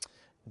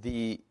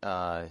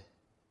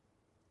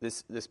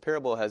this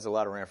parable has a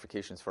lot of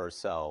ramifications for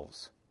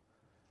ourselves,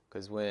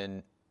 because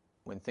when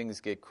things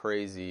get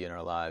crazy in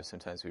our lives,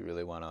 sometimes we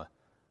really want to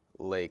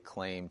lay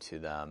claim to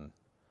them,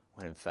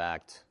 when in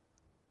fact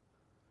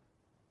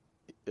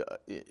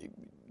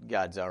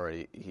He's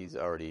already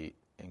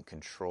in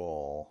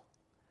control,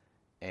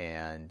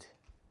 and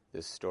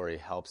this story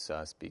helps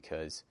us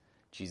because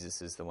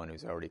Jesus is the one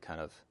who's already kind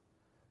of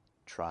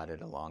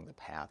trotted along the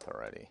path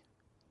already.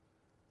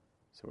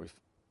 So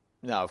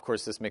now, of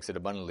course, this makes it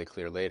abundantly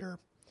clear later.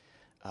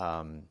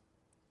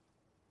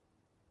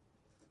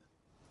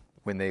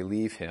 When they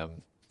leave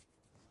him,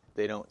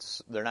 they're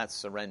not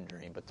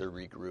surrendering, but they're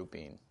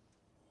regrouping.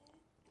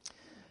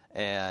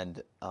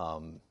 And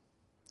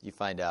you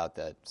find out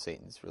that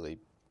Satan's really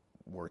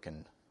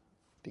working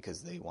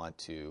because they want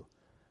to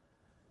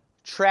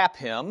trap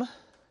him.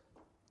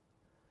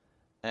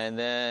 And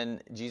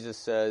then Jesus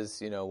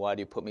says, why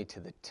do you put me to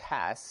the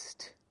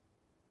test?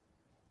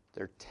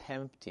 They're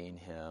tempting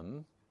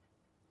him.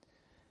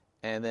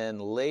 And then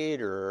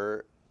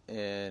later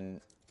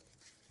in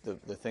the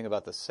thing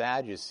about the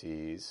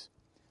Sadducees,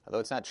 although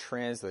it's not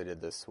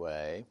translated this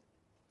way,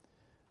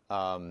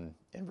 in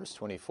verse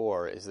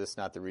 24, is this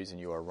not the reason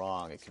you are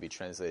wrong? It could be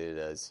translated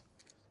as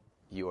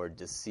you are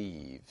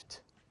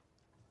deceived.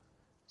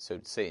 So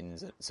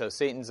Satan's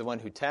the one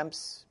who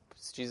tempts,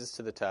 puts Jesus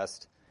to the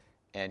test,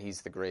 and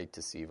he's the great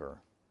deceiver.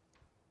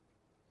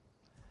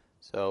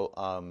 So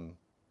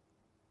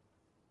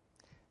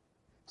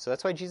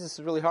that's why Jesus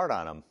is really hard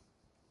on them,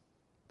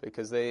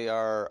 because they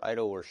are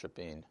idol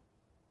worshiping.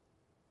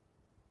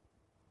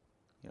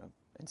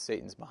 And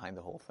Satan's behind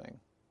the whole thing.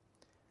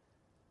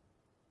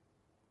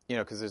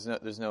 Because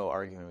there's no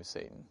arguing with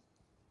Satan.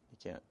 You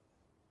can't.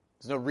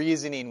 There's no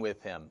reasoning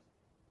with him,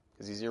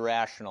 because he's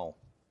irrational.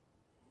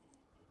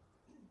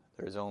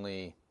 There's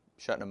only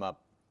shutting him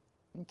up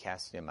and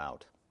casting him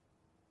out.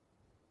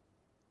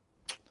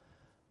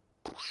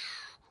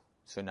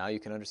 So now you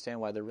can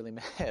understand why they're really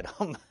mad at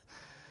him,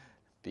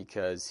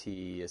 because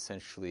he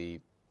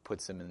essentially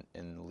puts them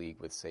in league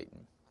with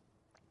Satan.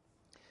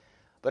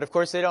 But of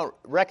course, they don't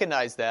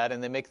recognize that,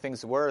 and they make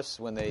things worse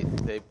when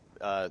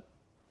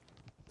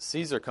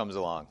Caesar comes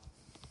along.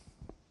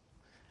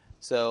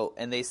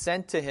 And they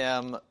sent to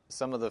him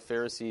some of the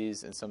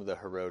Pharisees and some of the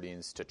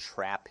Herodians to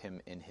trap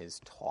him in his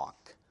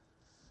talk.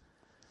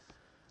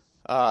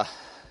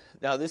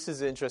 Now, this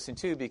is interesting,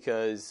 too,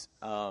 because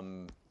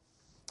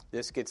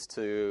this gets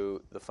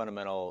to the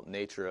fundamental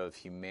nature of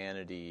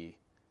humanity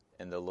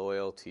and the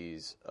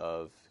loyalties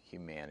of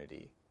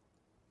humanity.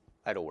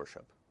 Idol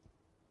worship.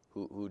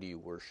 Who do you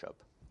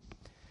worship?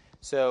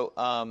 So,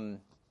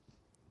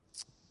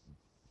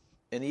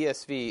 in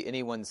ESV,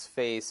 anyone's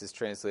face is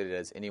translated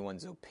as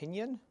anyone's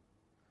opinion,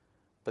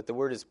 but the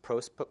word is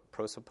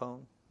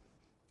prosopone.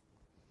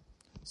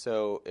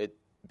 So it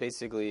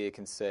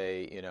can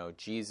say,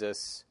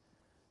 Jesus,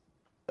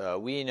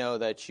 we know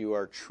that you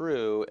are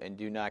true and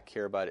do not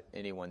care about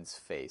anyone's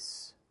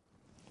face.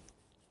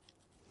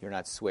 You're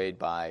not swayed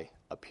by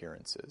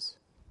appearances.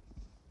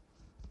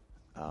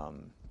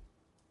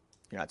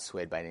 You're not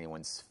swayed by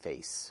anyone's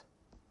face,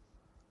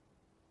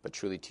 but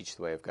truly teach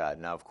the way of God.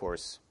 Now, of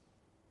course,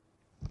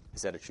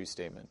 is that a true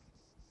statement?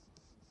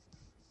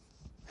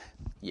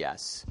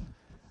 Yes.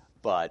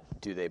 But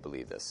do they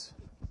believe this?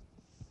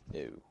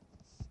 No.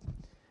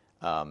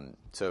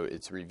 So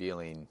it's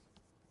revealing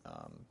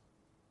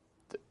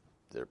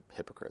they're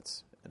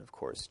hypocrites. And, of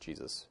course,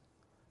 Jesus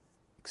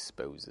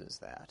exposes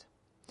that.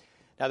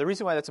 Now, the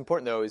reason why that's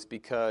important, though, is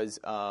because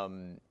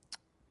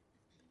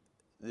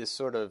this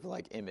sort of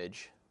like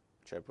image,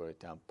 which I wrote it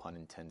down, pun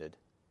intended,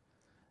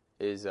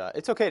 is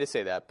it's okay to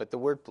say that, but the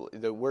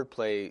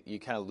wordplay, you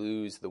kind of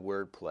lose the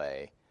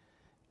wordplay,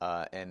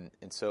 and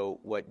so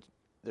what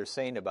they're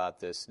saying about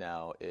this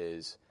now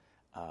is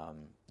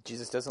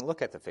Jesus doesn't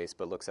look at the face,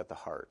 but looks at the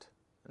heart,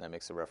 and that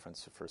makes a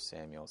reference to 1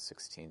 Samuel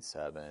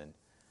 16:7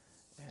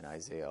 and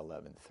Isaiah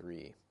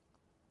 11:3.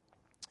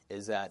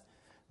 Is that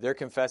they're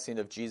confessing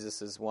of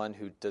Jesus as one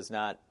who does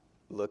not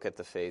look at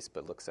the face,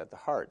 but looks at the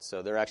heart.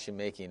 So they're actually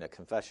making a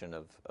confession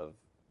of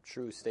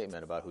true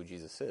statement about who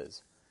Jesus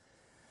is.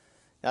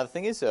 Now, the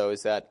thing is, though,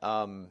 is that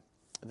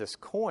this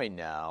coin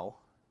now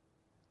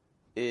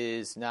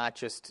is not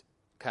just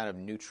kind of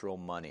neutral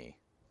money.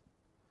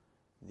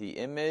 The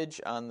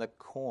image on the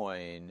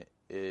coin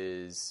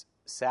is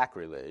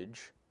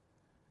sacrilege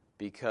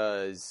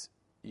because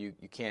you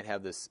can't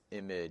have this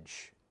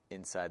image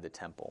inside the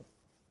temple.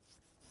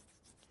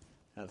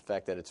 Now, the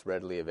fact that it's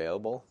readily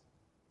available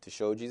to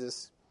show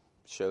Jesus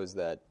shows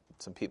that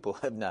some people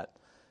are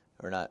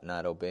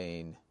not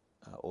obeying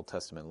Old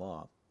Testament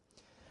law.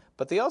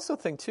 But the also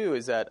thing, too,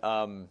 is that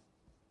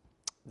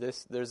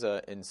there's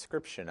an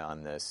inscription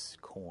on this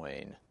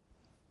coin.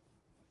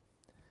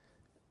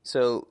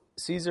 So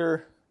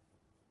Caesar,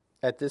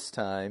 at this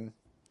time,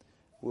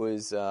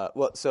 was...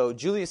 so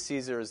Julius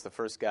Caesar is the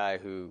first guy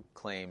who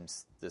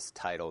claims this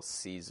title,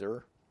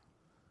 Caesar.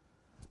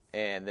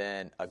 And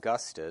then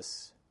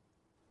Augustus,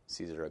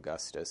 Caesar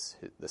Augustus,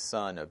 the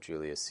son of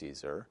Julius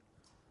Caesar,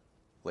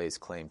 lays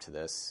claim to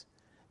this.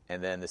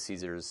 And then the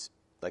Caesars...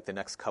 like the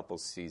next couple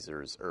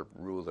Caesars or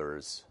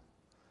rulers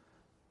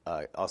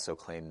also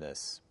claim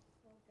this.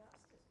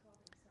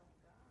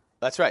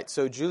 That's right.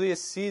 So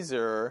Julius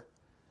Caesar,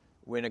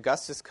 when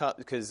Augustus,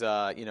 because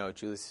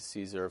Julius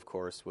Caesar, of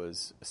course,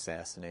 was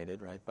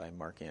assassinated, right, by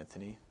Mark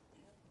Antony.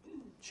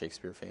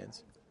 Shakespeare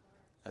fans.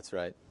 That's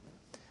right.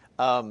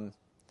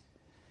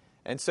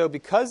 And so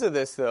because of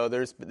this, though,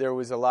 there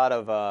was a lot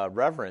of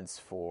reverence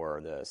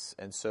for this,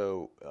 and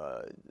so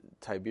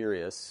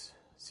Tiberius,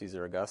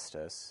 Caesar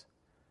Augustus,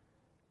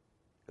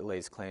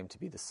 lays claim to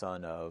be the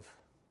son of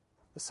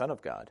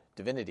God,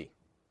 divinity.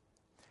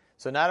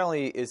 So not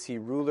only is he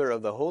ruler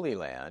of the Holy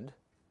Land,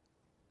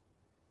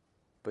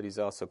 but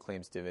he also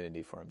claims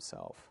divinity for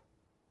himself.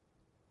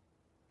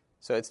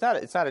 So it's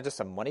not just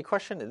a money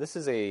question. This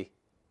is a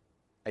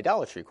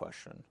idolatry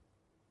question.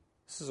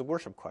 This is a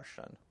worship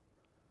question.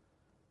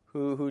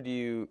 Who do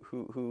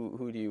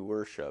you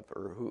worship,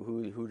 or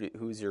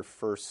who's your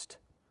first?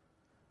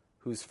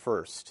 Who's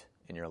first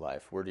in your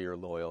life? Where do your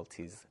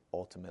loyalties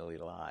ultimately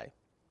lie?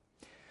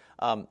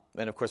 And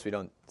of course, we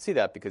don't see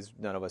that because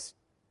none of us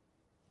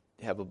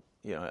have I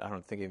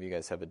don't think any of you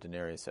guys have a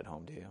denarius at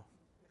home, do you?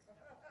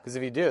 Because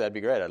if you do, that'd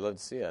be great. I'd love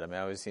to see it. I mean,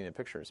 I always see it in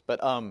pictures. But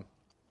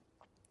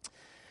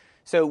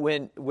so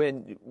when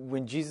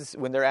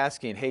they're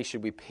asking, hey,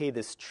 should we pay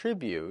this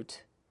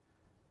tribute?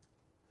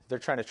 They're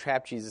trying to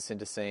trap Jesus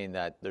into saying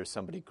that there's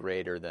somebody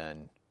greater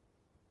than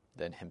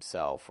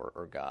himself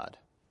or God.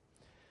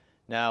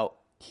 Now,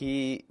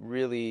 he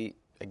really,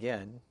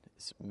 again,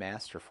 is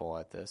masterful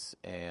at this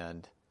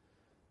and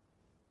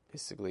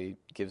basically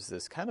gives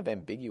this kind of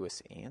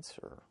ambiguous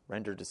answer.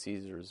 Render to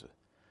Caesar's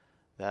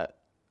that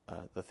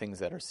the things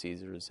that are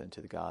Caesar's, and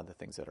to the God the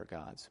things that are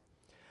God's.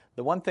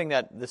 The one thing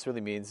that this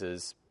really means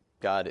is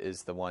God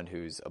is the one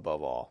who's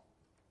above all.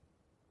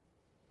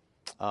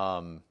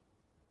 I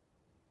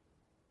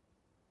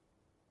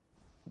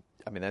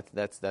mean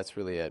that's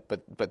really it.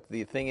 But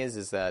the thing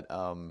is that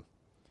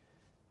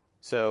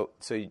so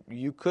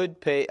you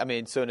could pay. I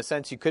mean, so in a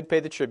sense you could pay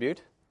the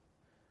tribute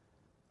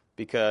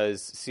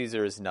because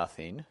Caesar is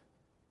nothing,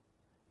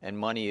 and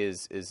money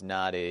is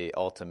not a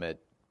ultimate.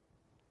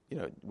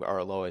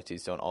 Our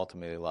loyalties don't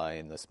ultimately lie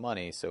in this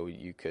money, so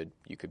you could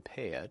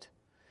pay it,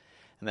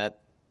 and that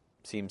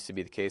seems to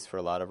be the case for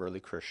a lot of early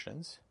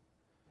Christians,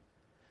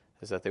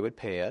 is that they would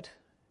pay it,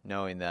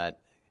 knowing that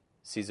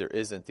Caesar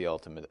isn't the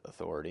ultimate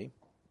authority.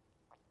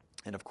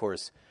 And of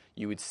course,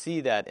 you would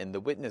see that in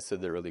the witness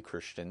of the early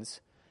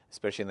Christians,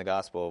 especially in the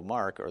Gospel of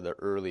Mark, or the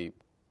early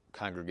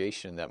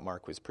congregation that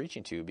Mark was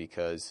preaching to,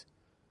 because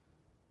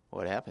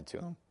what happened to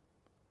him?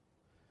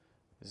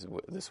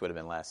 This would have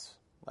been last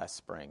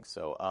spring.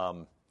 So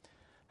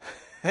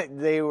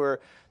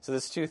so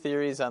there's two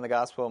theories on the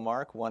Gospel of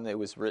Mark. One that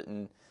was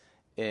written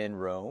in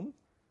Rome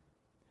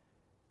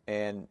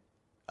and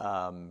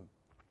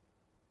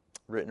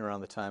written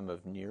around the time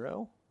of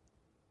Nero.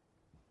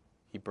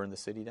 He burned the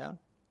city down.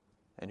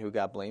 And who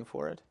got blamed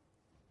for it?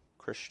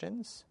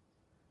 Christians.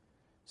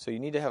 So you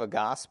need to have a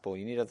gospel.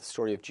 You need to have the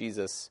story of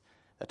Jesus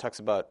that talks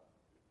about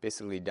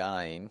basically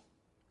dying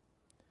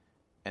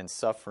and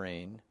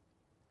suffering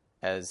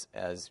as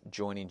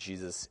joining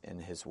Jesus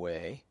in his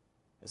way,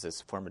 as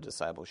this form of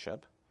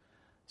discipleship.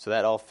 So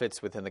that all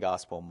fits within the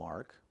Gospel of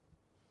Mark.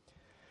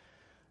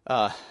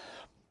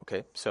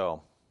 Okay,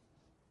 so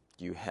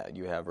you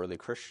have early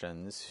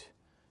Christians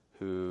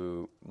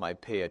who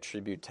might pay a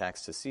tribute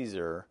tax to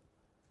Caesar,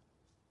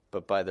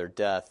 but by their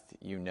death,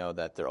 you know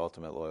that their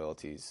ultimate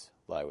loyalties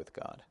lie with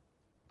God.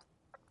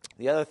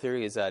 The other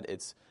theory is that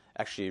it's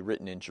actually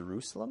written in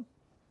Jerusalem,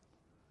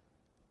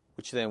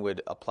 which then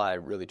would apply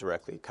really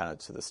directly kind of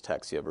to this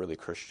text. You have early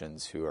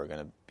Christians who are going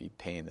to be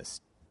paying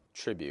this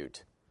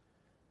tribute,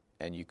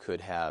 and you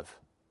could have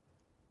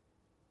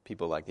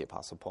people like the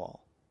Apostle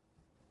Paul,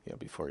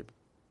 before he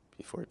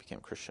became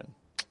Christian,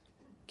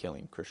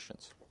 killing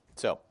Christians.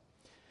 So,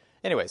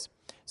 anyways,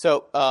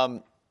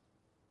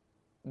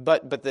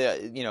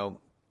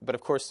 but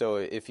of course, though,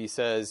 if he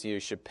says you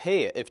should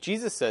pay it, if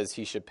Jesus says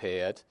he should pay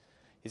it,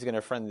 he's going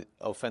to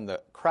offend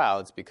the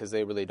crowds because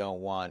they really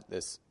don't want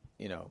this,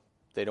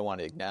 they don't want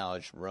to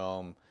acknowledge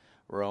Rome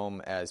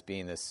as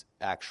being this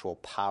actual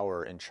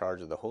power in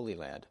charge of the Holy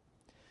Land.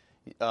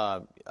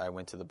 I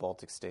went to the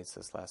Baltic states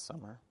this last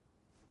summer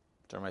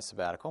during my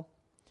sabbatical.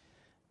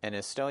 And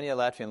Estonia,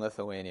 Latvia, and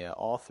Lithuania,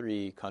 all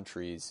three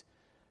countries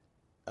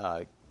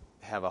have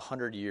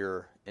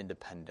 100-year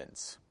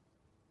independence.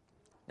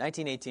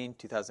 1918,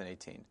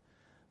 2018.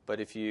 But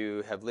if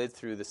you have lived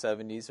through the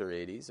 70s or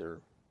 80s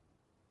or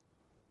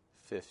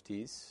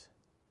 50s,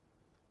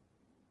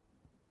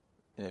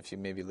 and if you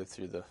maybe lived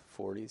through the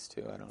 40s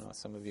too, I don't know,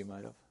 some of you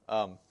might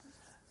have,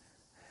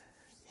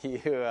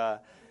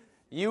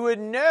 you would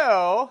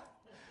know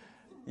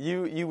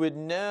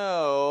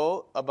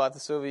about the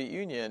Soviet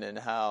Union and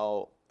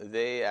how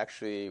they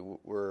actually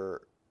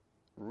were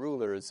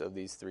rulers of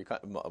these three,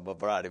 a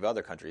variety of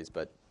other countries,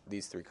 but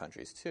these three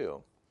countries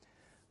too.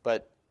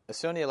 But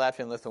Estonia, Latvia,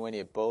 and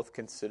Lithuania both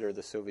consider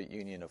the Soviet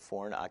Union a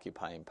foreign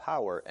occupying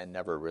power and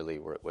never really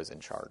was in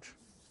charge.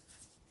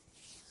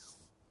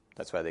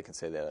 That's why they can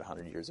say they had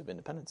 100 years of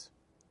independence.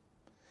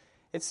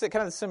 It's kind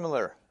of a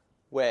similar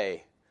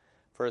way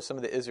for some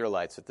of the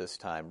Israelites at this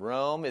time.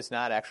 Rome is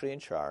not actually in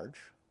charge.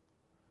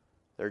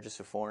 They're just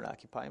a foreign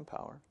occupying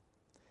power.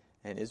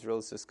 And Israel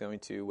is just going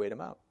to wait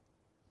them out.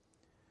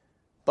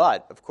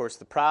 But, of course,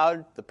 the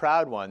proud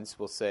ones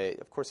will say,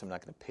 of course I'm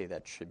not going to pay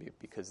that tribute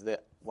because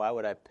why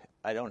would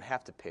I don't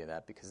have to pay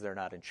that because they're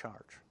not in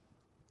charge.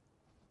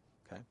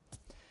 Okay?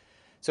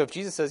 So if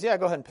Jesus says, yeah,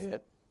 go ahead and pay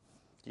it,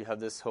 you have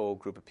this whole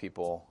group of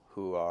people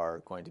who are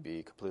going to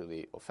be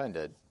completely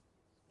offended.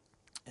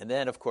 And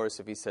then, of course,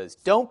 if he says,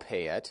 don't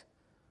pay it,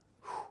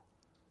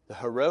 the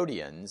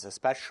Herodians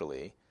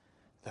especially,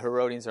 the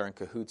Herodians are in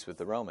cahoots with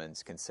the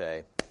Romans, can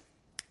say,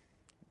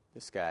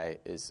 this guy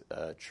is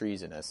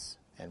treasonous,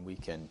 and we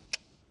can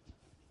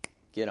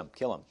get him,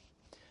 kill him.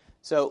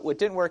 So what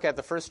didn't work at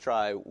the first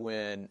try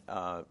when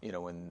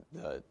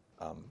the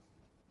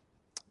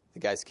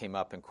guys came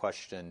up and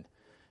questioned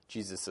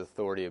Jesus'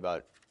 authority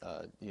about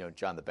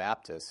John the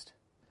Baptist,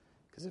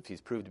 because if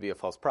he's proved to be a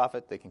false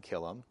prophet, they can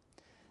kill him.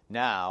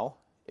 Now,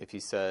 if he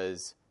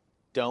says,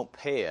 don't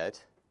pay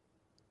it,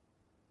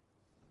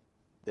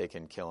 they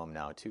can kill him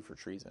now too for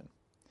treason.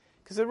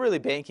 Because they're really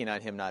banking on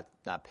him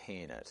not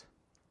paying it.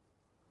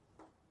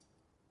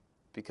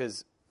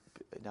 Because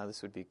now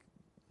this would be,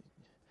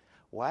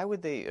 why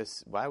would they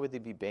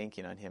be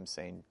banking on him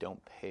saying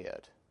don't pay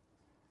it?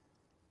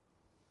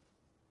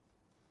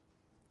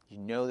 You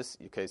know this,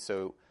 okay,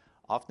 so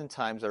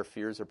oftentimes our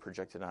fears are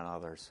projected on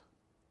others.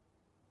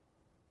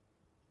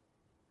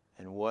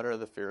 And what are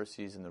the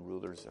Pharisees and the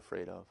rulers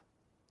afraid of?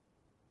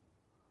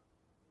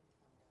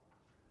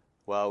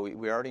 Well,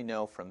 we already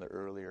know from the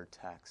earlier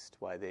text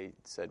why they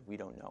said we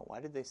don't know.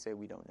 Why did they say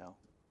we don't know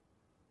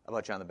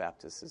about John the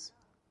Baptist?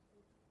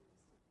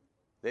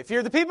 They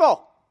fear the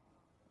people.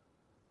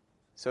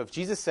 So if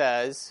Jesus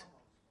says,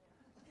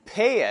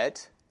 pay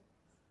it,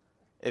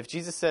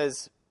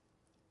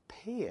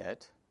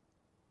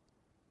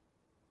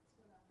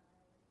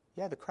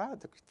 yeah, the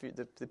crowd,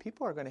 the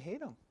people are going to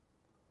hate him.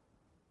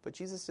 But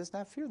Jesus does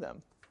not fear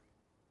them.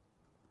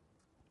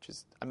 Which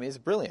is, it's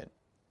brilliant.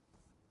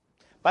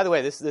 By the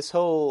way, this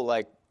whole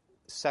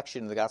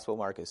section of the Gospel of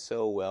Mark is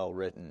so well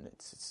written.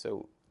 It's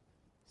so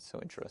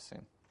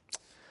interesting.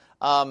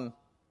 So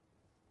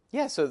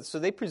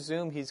they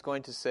presume he's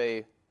going to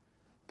say,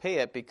 pay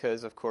it,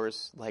 because, of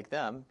course, like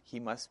them, he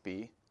must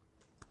be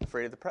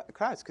afraid of the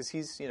crowds, because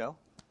he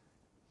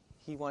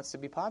wants to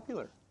be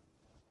popular.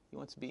 He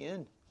wants to be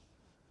in.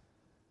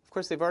 Of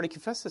course, they've already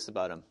confessed this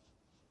about him.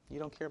 You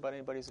don't care about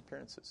anybody's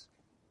appearances.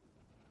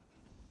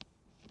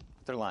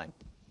 They're lying.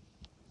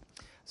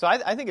 So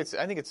I think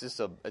it's just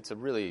a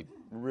really,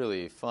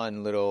 really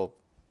fun little,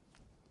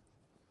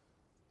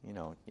 he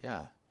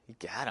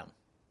got him.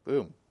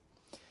 Boom.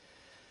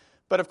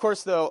 But of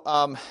course,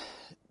 though,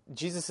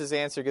 Jesus'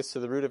 answer gets to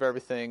the root of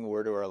everything.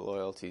 Where do our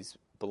loyalties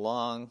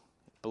belong?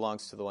 It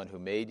belongs to the one who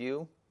made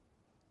you.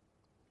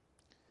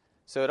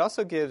 So it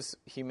also gives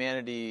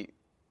humanity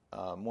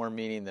more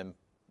meaning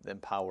than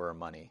power or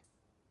money.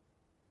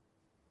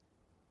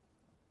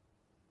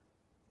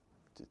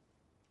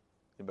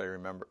 Anybody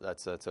remember?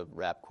 That's a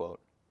rap quote.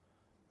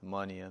 The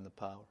money and the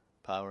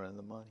power and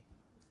the money,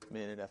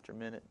 minute after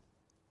minute.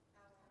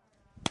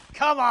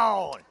 Come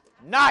on!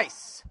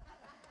 Nice!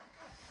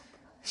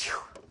 Whew.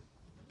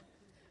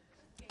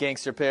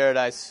 Gangster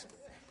paradise.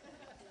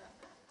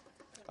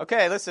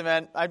 Okay, listen,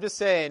 man. I'm just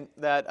saying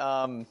that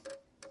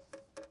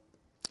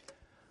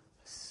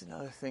this is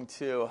another thing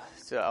too.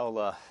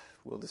 So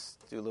we'll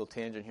just do a little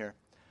tangent here.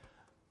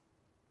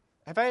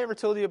 Have I ever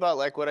told you about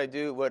what I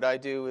do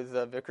with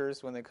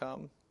vicars when they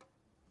come?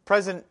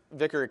 Present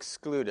vicar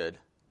excluded,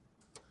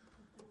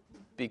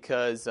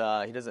 because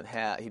he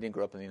didn't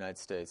grow up in the United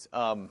States.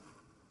 I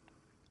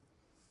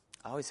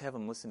always have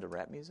him listen to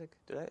rap music.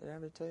 Did I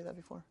ever tell you that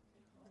before?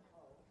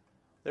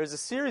 There's a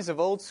series of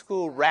old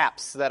school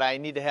raps that I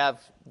need to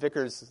have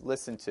vicars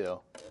listen to,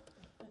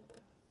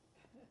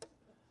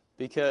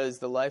 because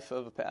the life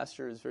of a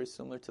pastor is very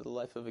similar to the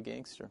life of a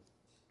gangster.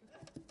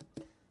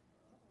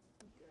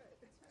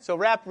 So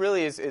rap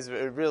really is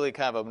really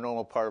kind of a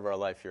normal part of our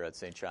life here at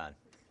St. John.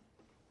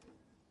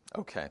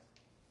 Okay.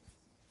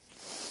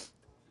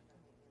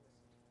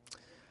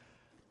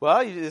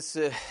 Well,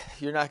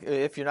 if you're not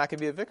going to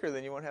be a vicar,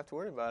 then you won't have to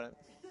worry about it.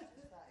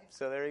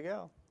 So there you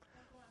go.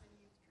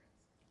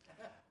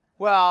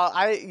 Well,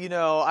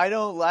 I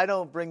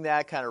don't bring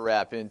that kind of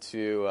rap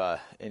into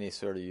any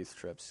sort of youth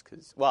trips,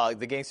 because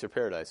the Gangster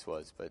Paradise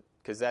was, but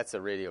because that's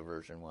a radio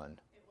version one.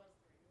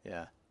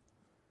 Yeah.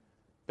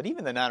 But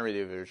even the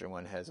non-radio version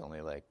one has only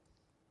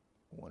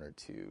one or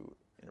two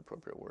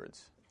inappropriate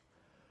words.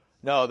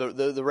 No,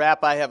 the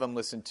rap I have them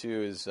listen to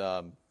is,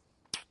 I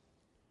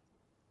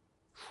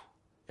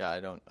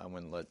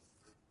wouldn't let.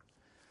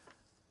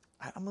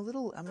 I'm a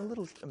little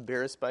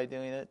embarrassed by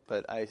doing it,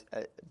 but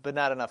but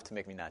not enough to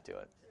make me not do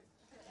it.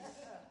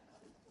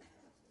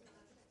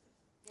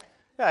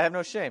 Yeah, I have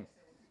no shame.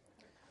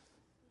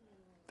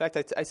 In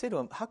fact, I say to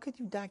him, "How could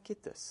you not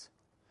get this?"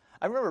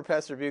 I remember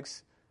Pastor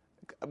Bukes.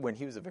 When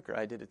he was a vicar,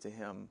 I did it to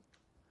him.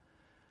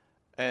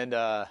 And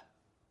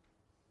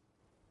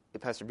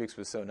Pastor Bukes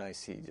was so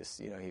nice. He just,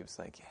 he was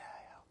like, yeah,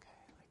 okay.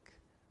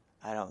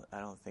 I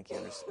don't think he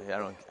understood. I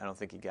don't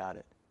think he got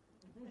it.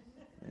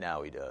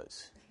 Now he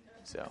does.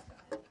 So,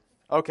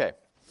 okay.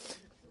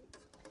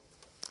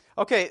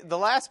 Okay, the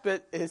last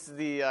bit is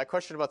the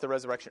question about the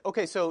resurrection.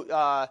 Okay, so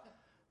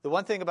the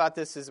one thing about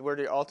this is, where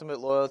do your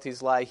ultimate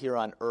loyalties lie here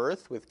on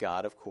earth with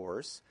God, of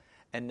course.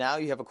 And now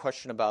you have a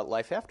question about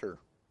life after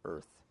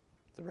earth.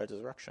 The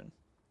resurrection.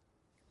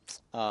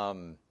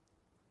 Now,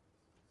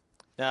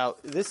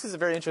 this is a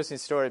very interesting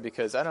story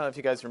because I don't know if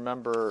you guys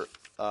remember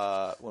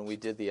when we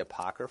did the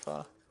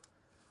Apocrypha.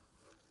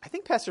 I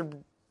think Pastor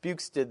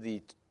Bukes did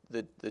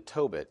the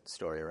Tobit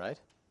story, right?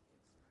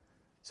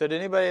 So did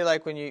anybody,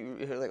 like, when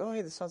you're like, oh,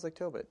 hey, this sounds like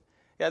Tobit?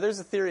 Yeah, there's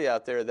a theory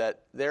out there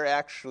that they're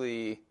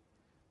actually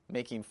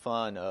making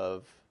fun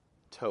of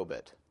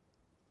Tobit.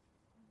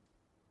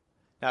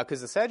 Now,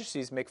 because the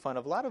Sadducees make fun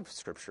of a lot of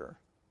Scripture,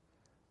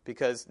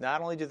 because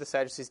not only do the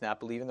Sadducees not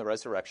believe in the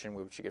resurrection,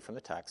 which you get from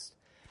the text,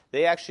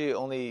 they actually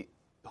only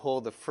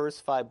hold the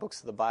first 5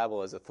 books of the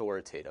Bible as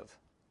authoritative.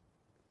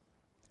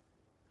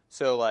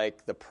 So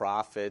like the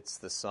prophets,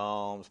 the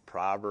Psalms,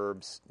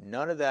 Proverbs,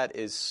 none of that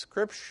is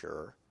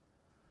Scripture.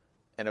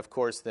 And of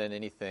course, then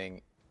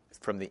anything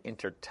from the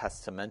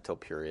intertestamental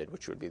period,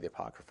 which would be the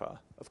Apocrypha,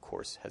 of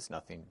course, has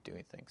nothing to do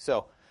with anything.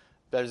 So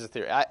there's a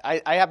theory.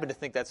 I happen to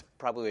think that's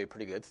probably a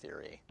pretty good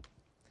theory.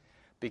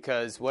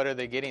 Because what are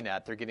they getting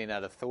at? They're getting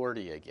at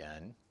authority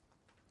again.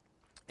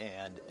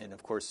 And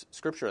of course,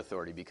 Scripture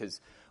authority, because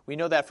we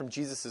know that from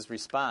Jesus'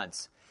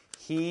 response.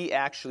 He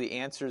actually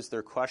answers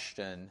their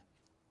question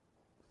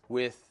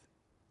with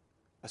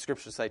a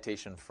Scripture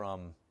citation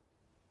from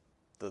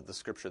the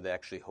Scripture they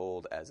actually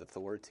hold as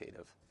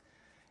authoritative.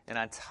 And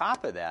on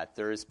top of that,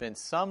 there has been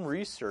some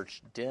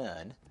research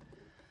done.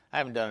 I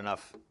haven't done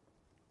enough.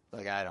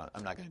 I'm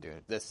not going to do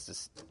it.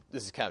 This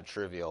is kind of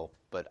trivial,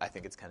 but I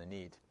think it's kind of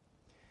neat.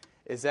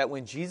 Is that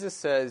when Jesus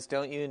says,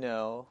 "Don't you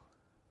know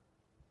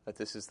that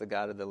this is the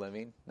God of the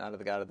living, not of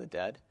the God of the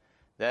dead?"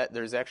 That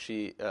there's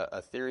actually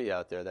a theory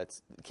out there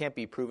that can't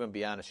be proven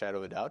beyond a shadow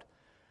of a doubt.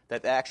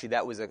 That actually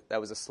that was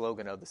a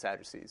slogan of the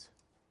Sadducees.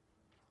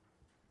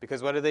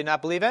 Because what do they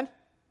not believe in?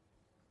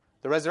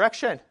 The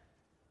resurrection.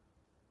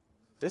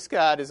 This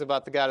God is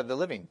about the God of the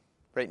living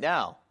right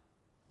now,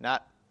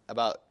 not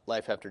about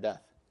life after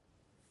death.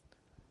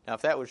 Now,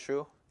 if that was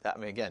true,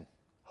 again,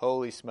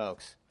 holy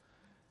smokes,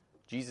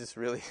 Jesus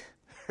really,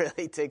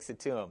 really takes it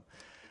to him.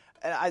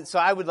 And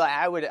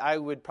I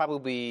would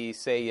probably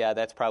say, yeah,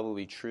 that's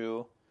probably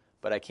true,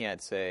 but I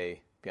can't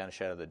say beyond a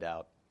shadow of a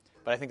doubt.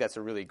 But I think that's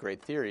a really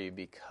great theory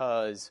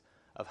because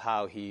of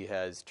how he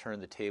has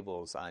turned the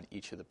tables on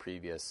each of the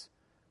previous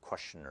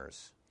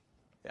questioners.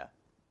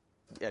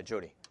 Yeah,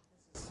 Jody.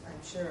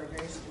 I'm sure a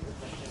very stupid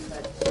question,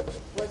 but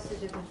what's the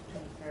difference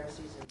between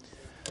Pharisees and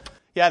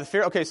Sadducees?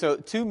 Yeah, okay, so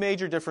 2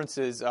 major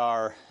differences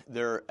are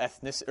their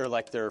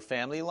their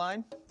family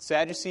line.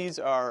 Sadducees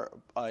are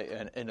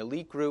an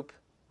elite group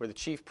where the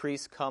chief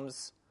priest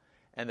comes,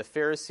 and the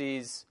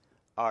Pharisees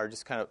are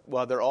just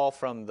they're all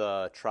from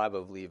the tribe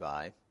of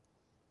Levi.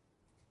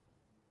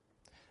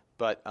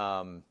 But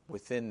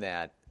within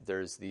that,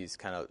 there's these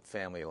kind of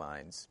family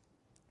lines.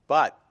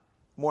 But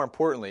more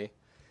importantly,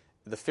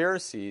 the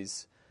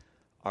Pharisees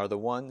are the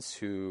ones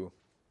who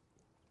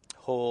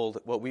hold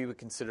what we would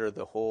consider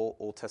the whole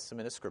Old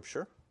Testament as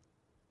Scripture.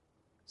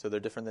 So they're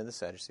different than the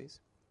Sadducees.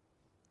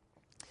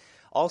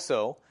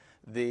 Also,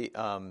 the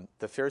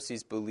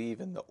Pharisees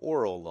believe in the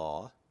oral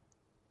law,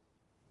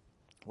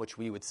 which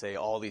we would say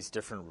all these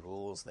different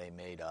rules they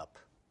made up,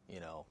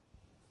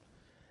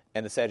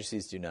 And the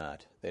Sadducees do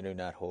not. They do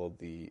not hold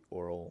the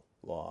oral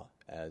law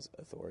as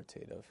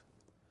authoritative.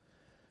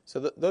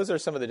 So those are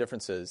some of the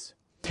differences.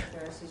 Do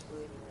Pharisees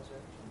believe in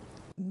resurrection?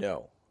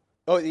 No.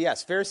 Oh,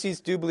 yes, Pharisees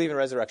do believe in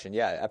resurrection.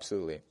 Yeah,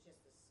 absolutely.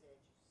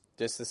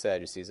 Just the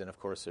Sadducees. And, of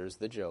course, there's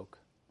the joke.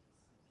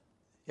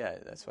 Yeah,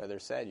 that's why they're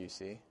sad, you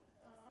see.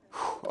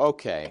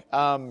 Okay.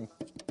 Really,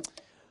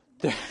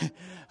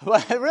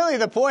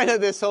 the point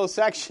of this whole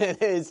section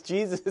is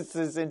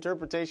Jesus'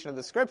 interpretation of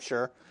the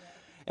Scripture.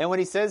 And when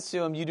he says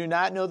to him, you do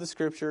not know the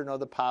Scripture nor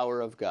the power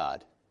of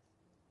God.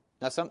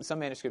 Now, some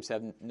manuscripts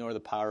have nor the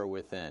power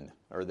within,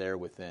 or there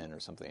within, or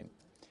something. And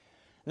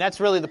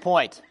that's really the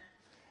point,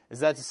 is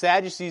that the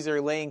Sadducees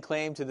are laying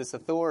claim to this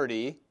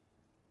authority.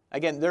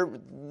 Again,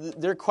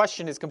 their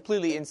question is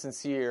completely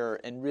insincere,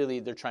 and really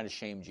they're trying to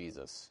shame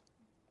Jesus.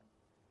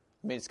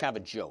 I mean, it's kind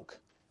of a joke.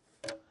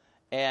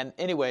 And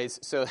anyways,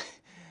 so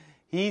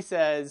he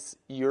says,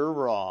 you're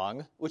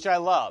wrong, which I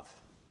love.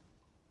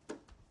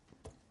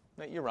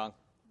 No, you're wrong.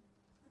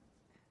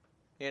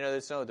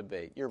 There's no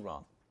debate. You're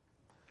wrong.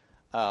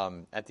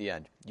 At the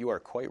end, you are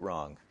quite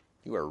wrong.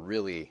 You are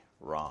really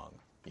wrong.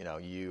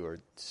 You are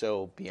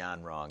so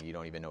beyond wrong, you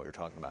don't even know what you're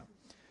talking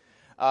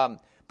about.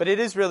 But it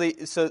is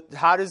really, so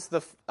how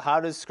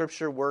does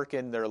Scripture work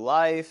in their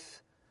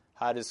life?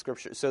 How does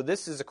Scripture, so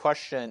this is a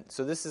question,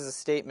 so this is a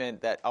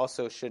statement that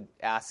also should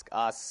ask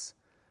us,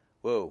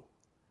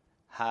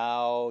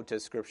 how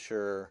does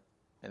Scripture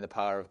and the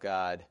power of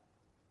God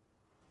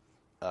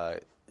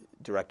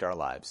direct our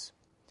lives?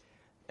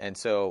 And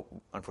so,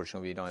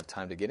 unfortunately, we don't have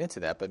time to get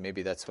into that, but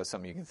maybe that's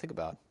something you can think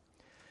about.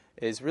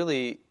 Is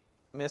really,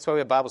 that's why we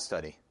have Bible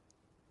study.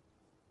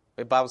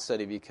 We have Bible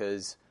study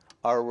because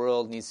our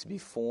world needs to be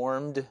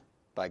formed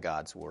by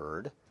God's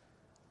Word.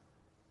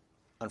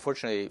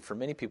 Unfortunately, for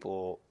many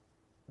people,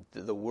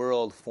 the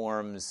world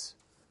forms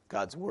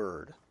God's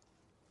Word.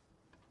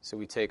 So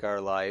we take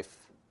our life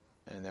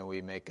and then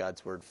we make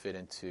God's Word fit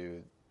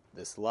into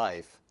this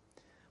life,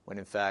 when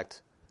in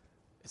fact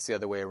it's the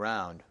other way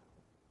around.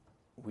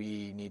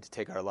 We need to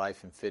take our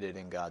life and fit it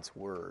in God's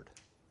Word.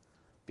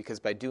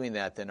 Because by doing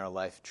that, then our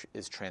life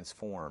is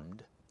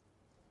transformed.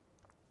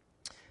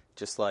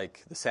 Just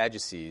like the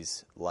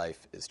Sadducees'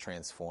 life is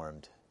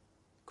transformed.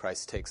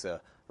 Christ takes a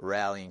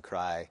rallying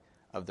cry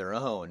of their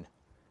own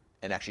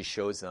and actually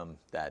shows them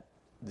that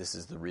this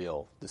is the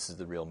real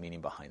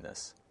meaning behind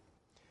this.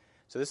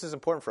 So this is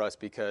important for us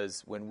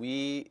because when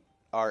we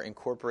are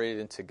incorporated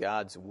into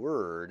God's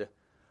Word,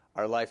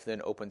 our life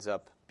then opens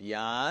up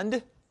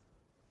beyond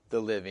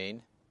the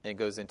living and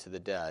goes into the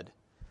dead.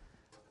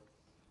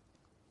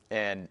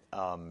 And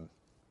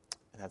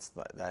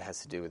that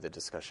has to do with the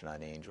discussion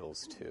on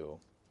angels too.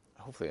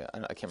 Hopefully,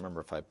 I can't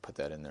remember if I put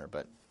that in there,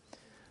 but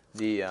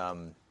the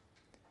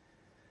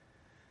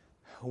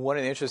one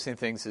of the interesting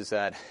things is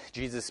that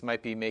Jesus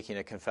might be making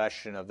a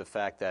confession of the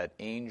fact that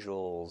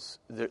angels,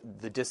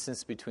 the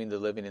distance between the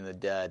living and the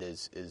dead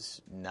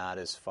is not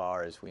as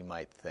far as we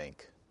might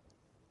think.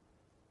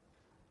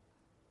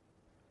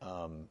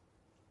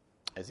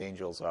 As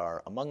angels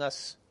are among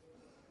us,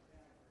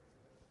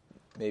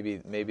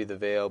 maybe the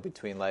veil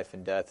between life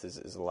and death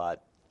is a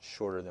lot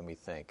shorter than we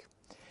think.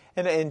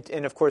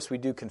 And of course, we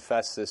do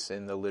confess this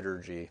in the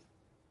liturgy.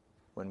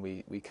 When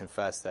we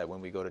confess that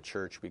when we go to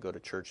church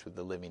with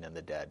the living and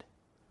the dead,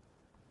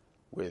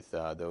 with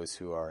those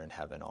who are in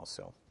heaven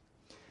also.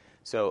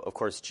 So, of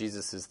course,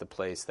 Jesus is the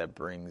place that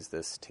brings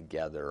this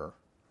together.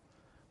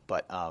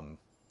 But,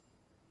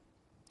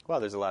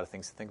 there's a lot of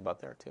things to think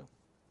about there, too.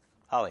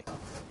 Holly. I'm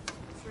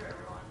sure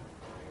everyone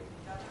already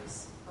got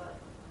this, but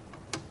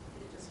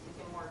it just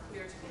became more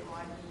clear to me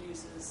why he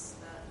uses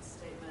that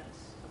statement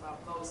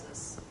about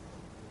Moses.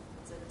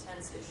 It's a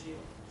tense issue,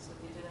 so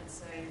he didn't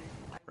say,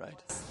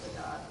 Right. the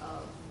God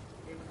of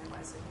Abraham,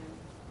 Isaac, and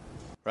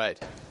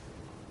Right.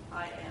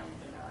 I am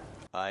the God.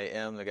 I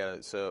am the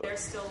God. So They're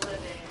still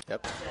living.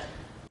 Yep. Dead.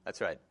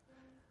 That's right.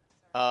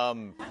 That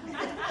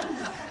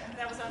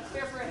was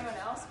unclear for anyone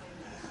else,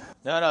 maybe.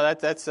 No,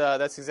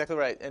 that's exactly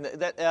right. And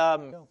that.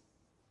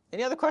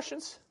 Any other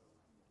questions?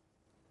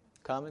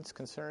 Comments,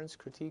 concerns,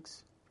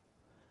 critiques?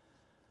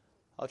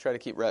 I'll try to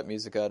keep rap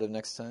music out of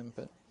next time,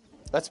 but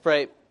let's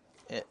pray.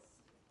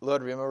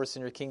 Lord, remember us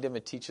in your kingdom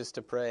and teach us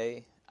to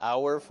pray.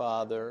 Our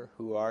Father,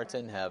 who art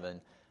in heaven,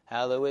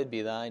 hallowed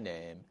be thy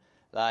name.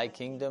 Thy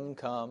kingdom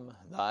come,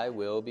 thy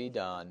will be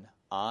done,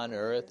 on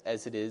earth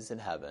as it is in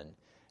heaven.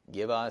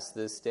 Give us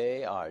this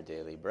day our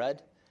daily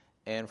bread,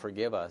 and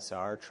forgive us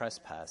our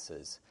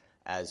trespasses,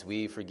 as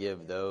we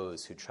forgive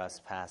those who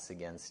trespass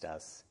against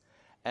us.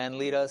 And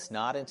lead us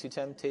not into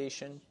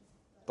temptation,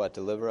 but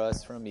deliver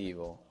us from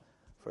evil.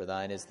 For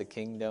thine is the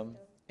kingdom,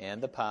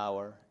 and the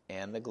power,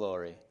 and the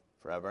glory,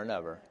 forever and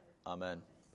ever. Amen.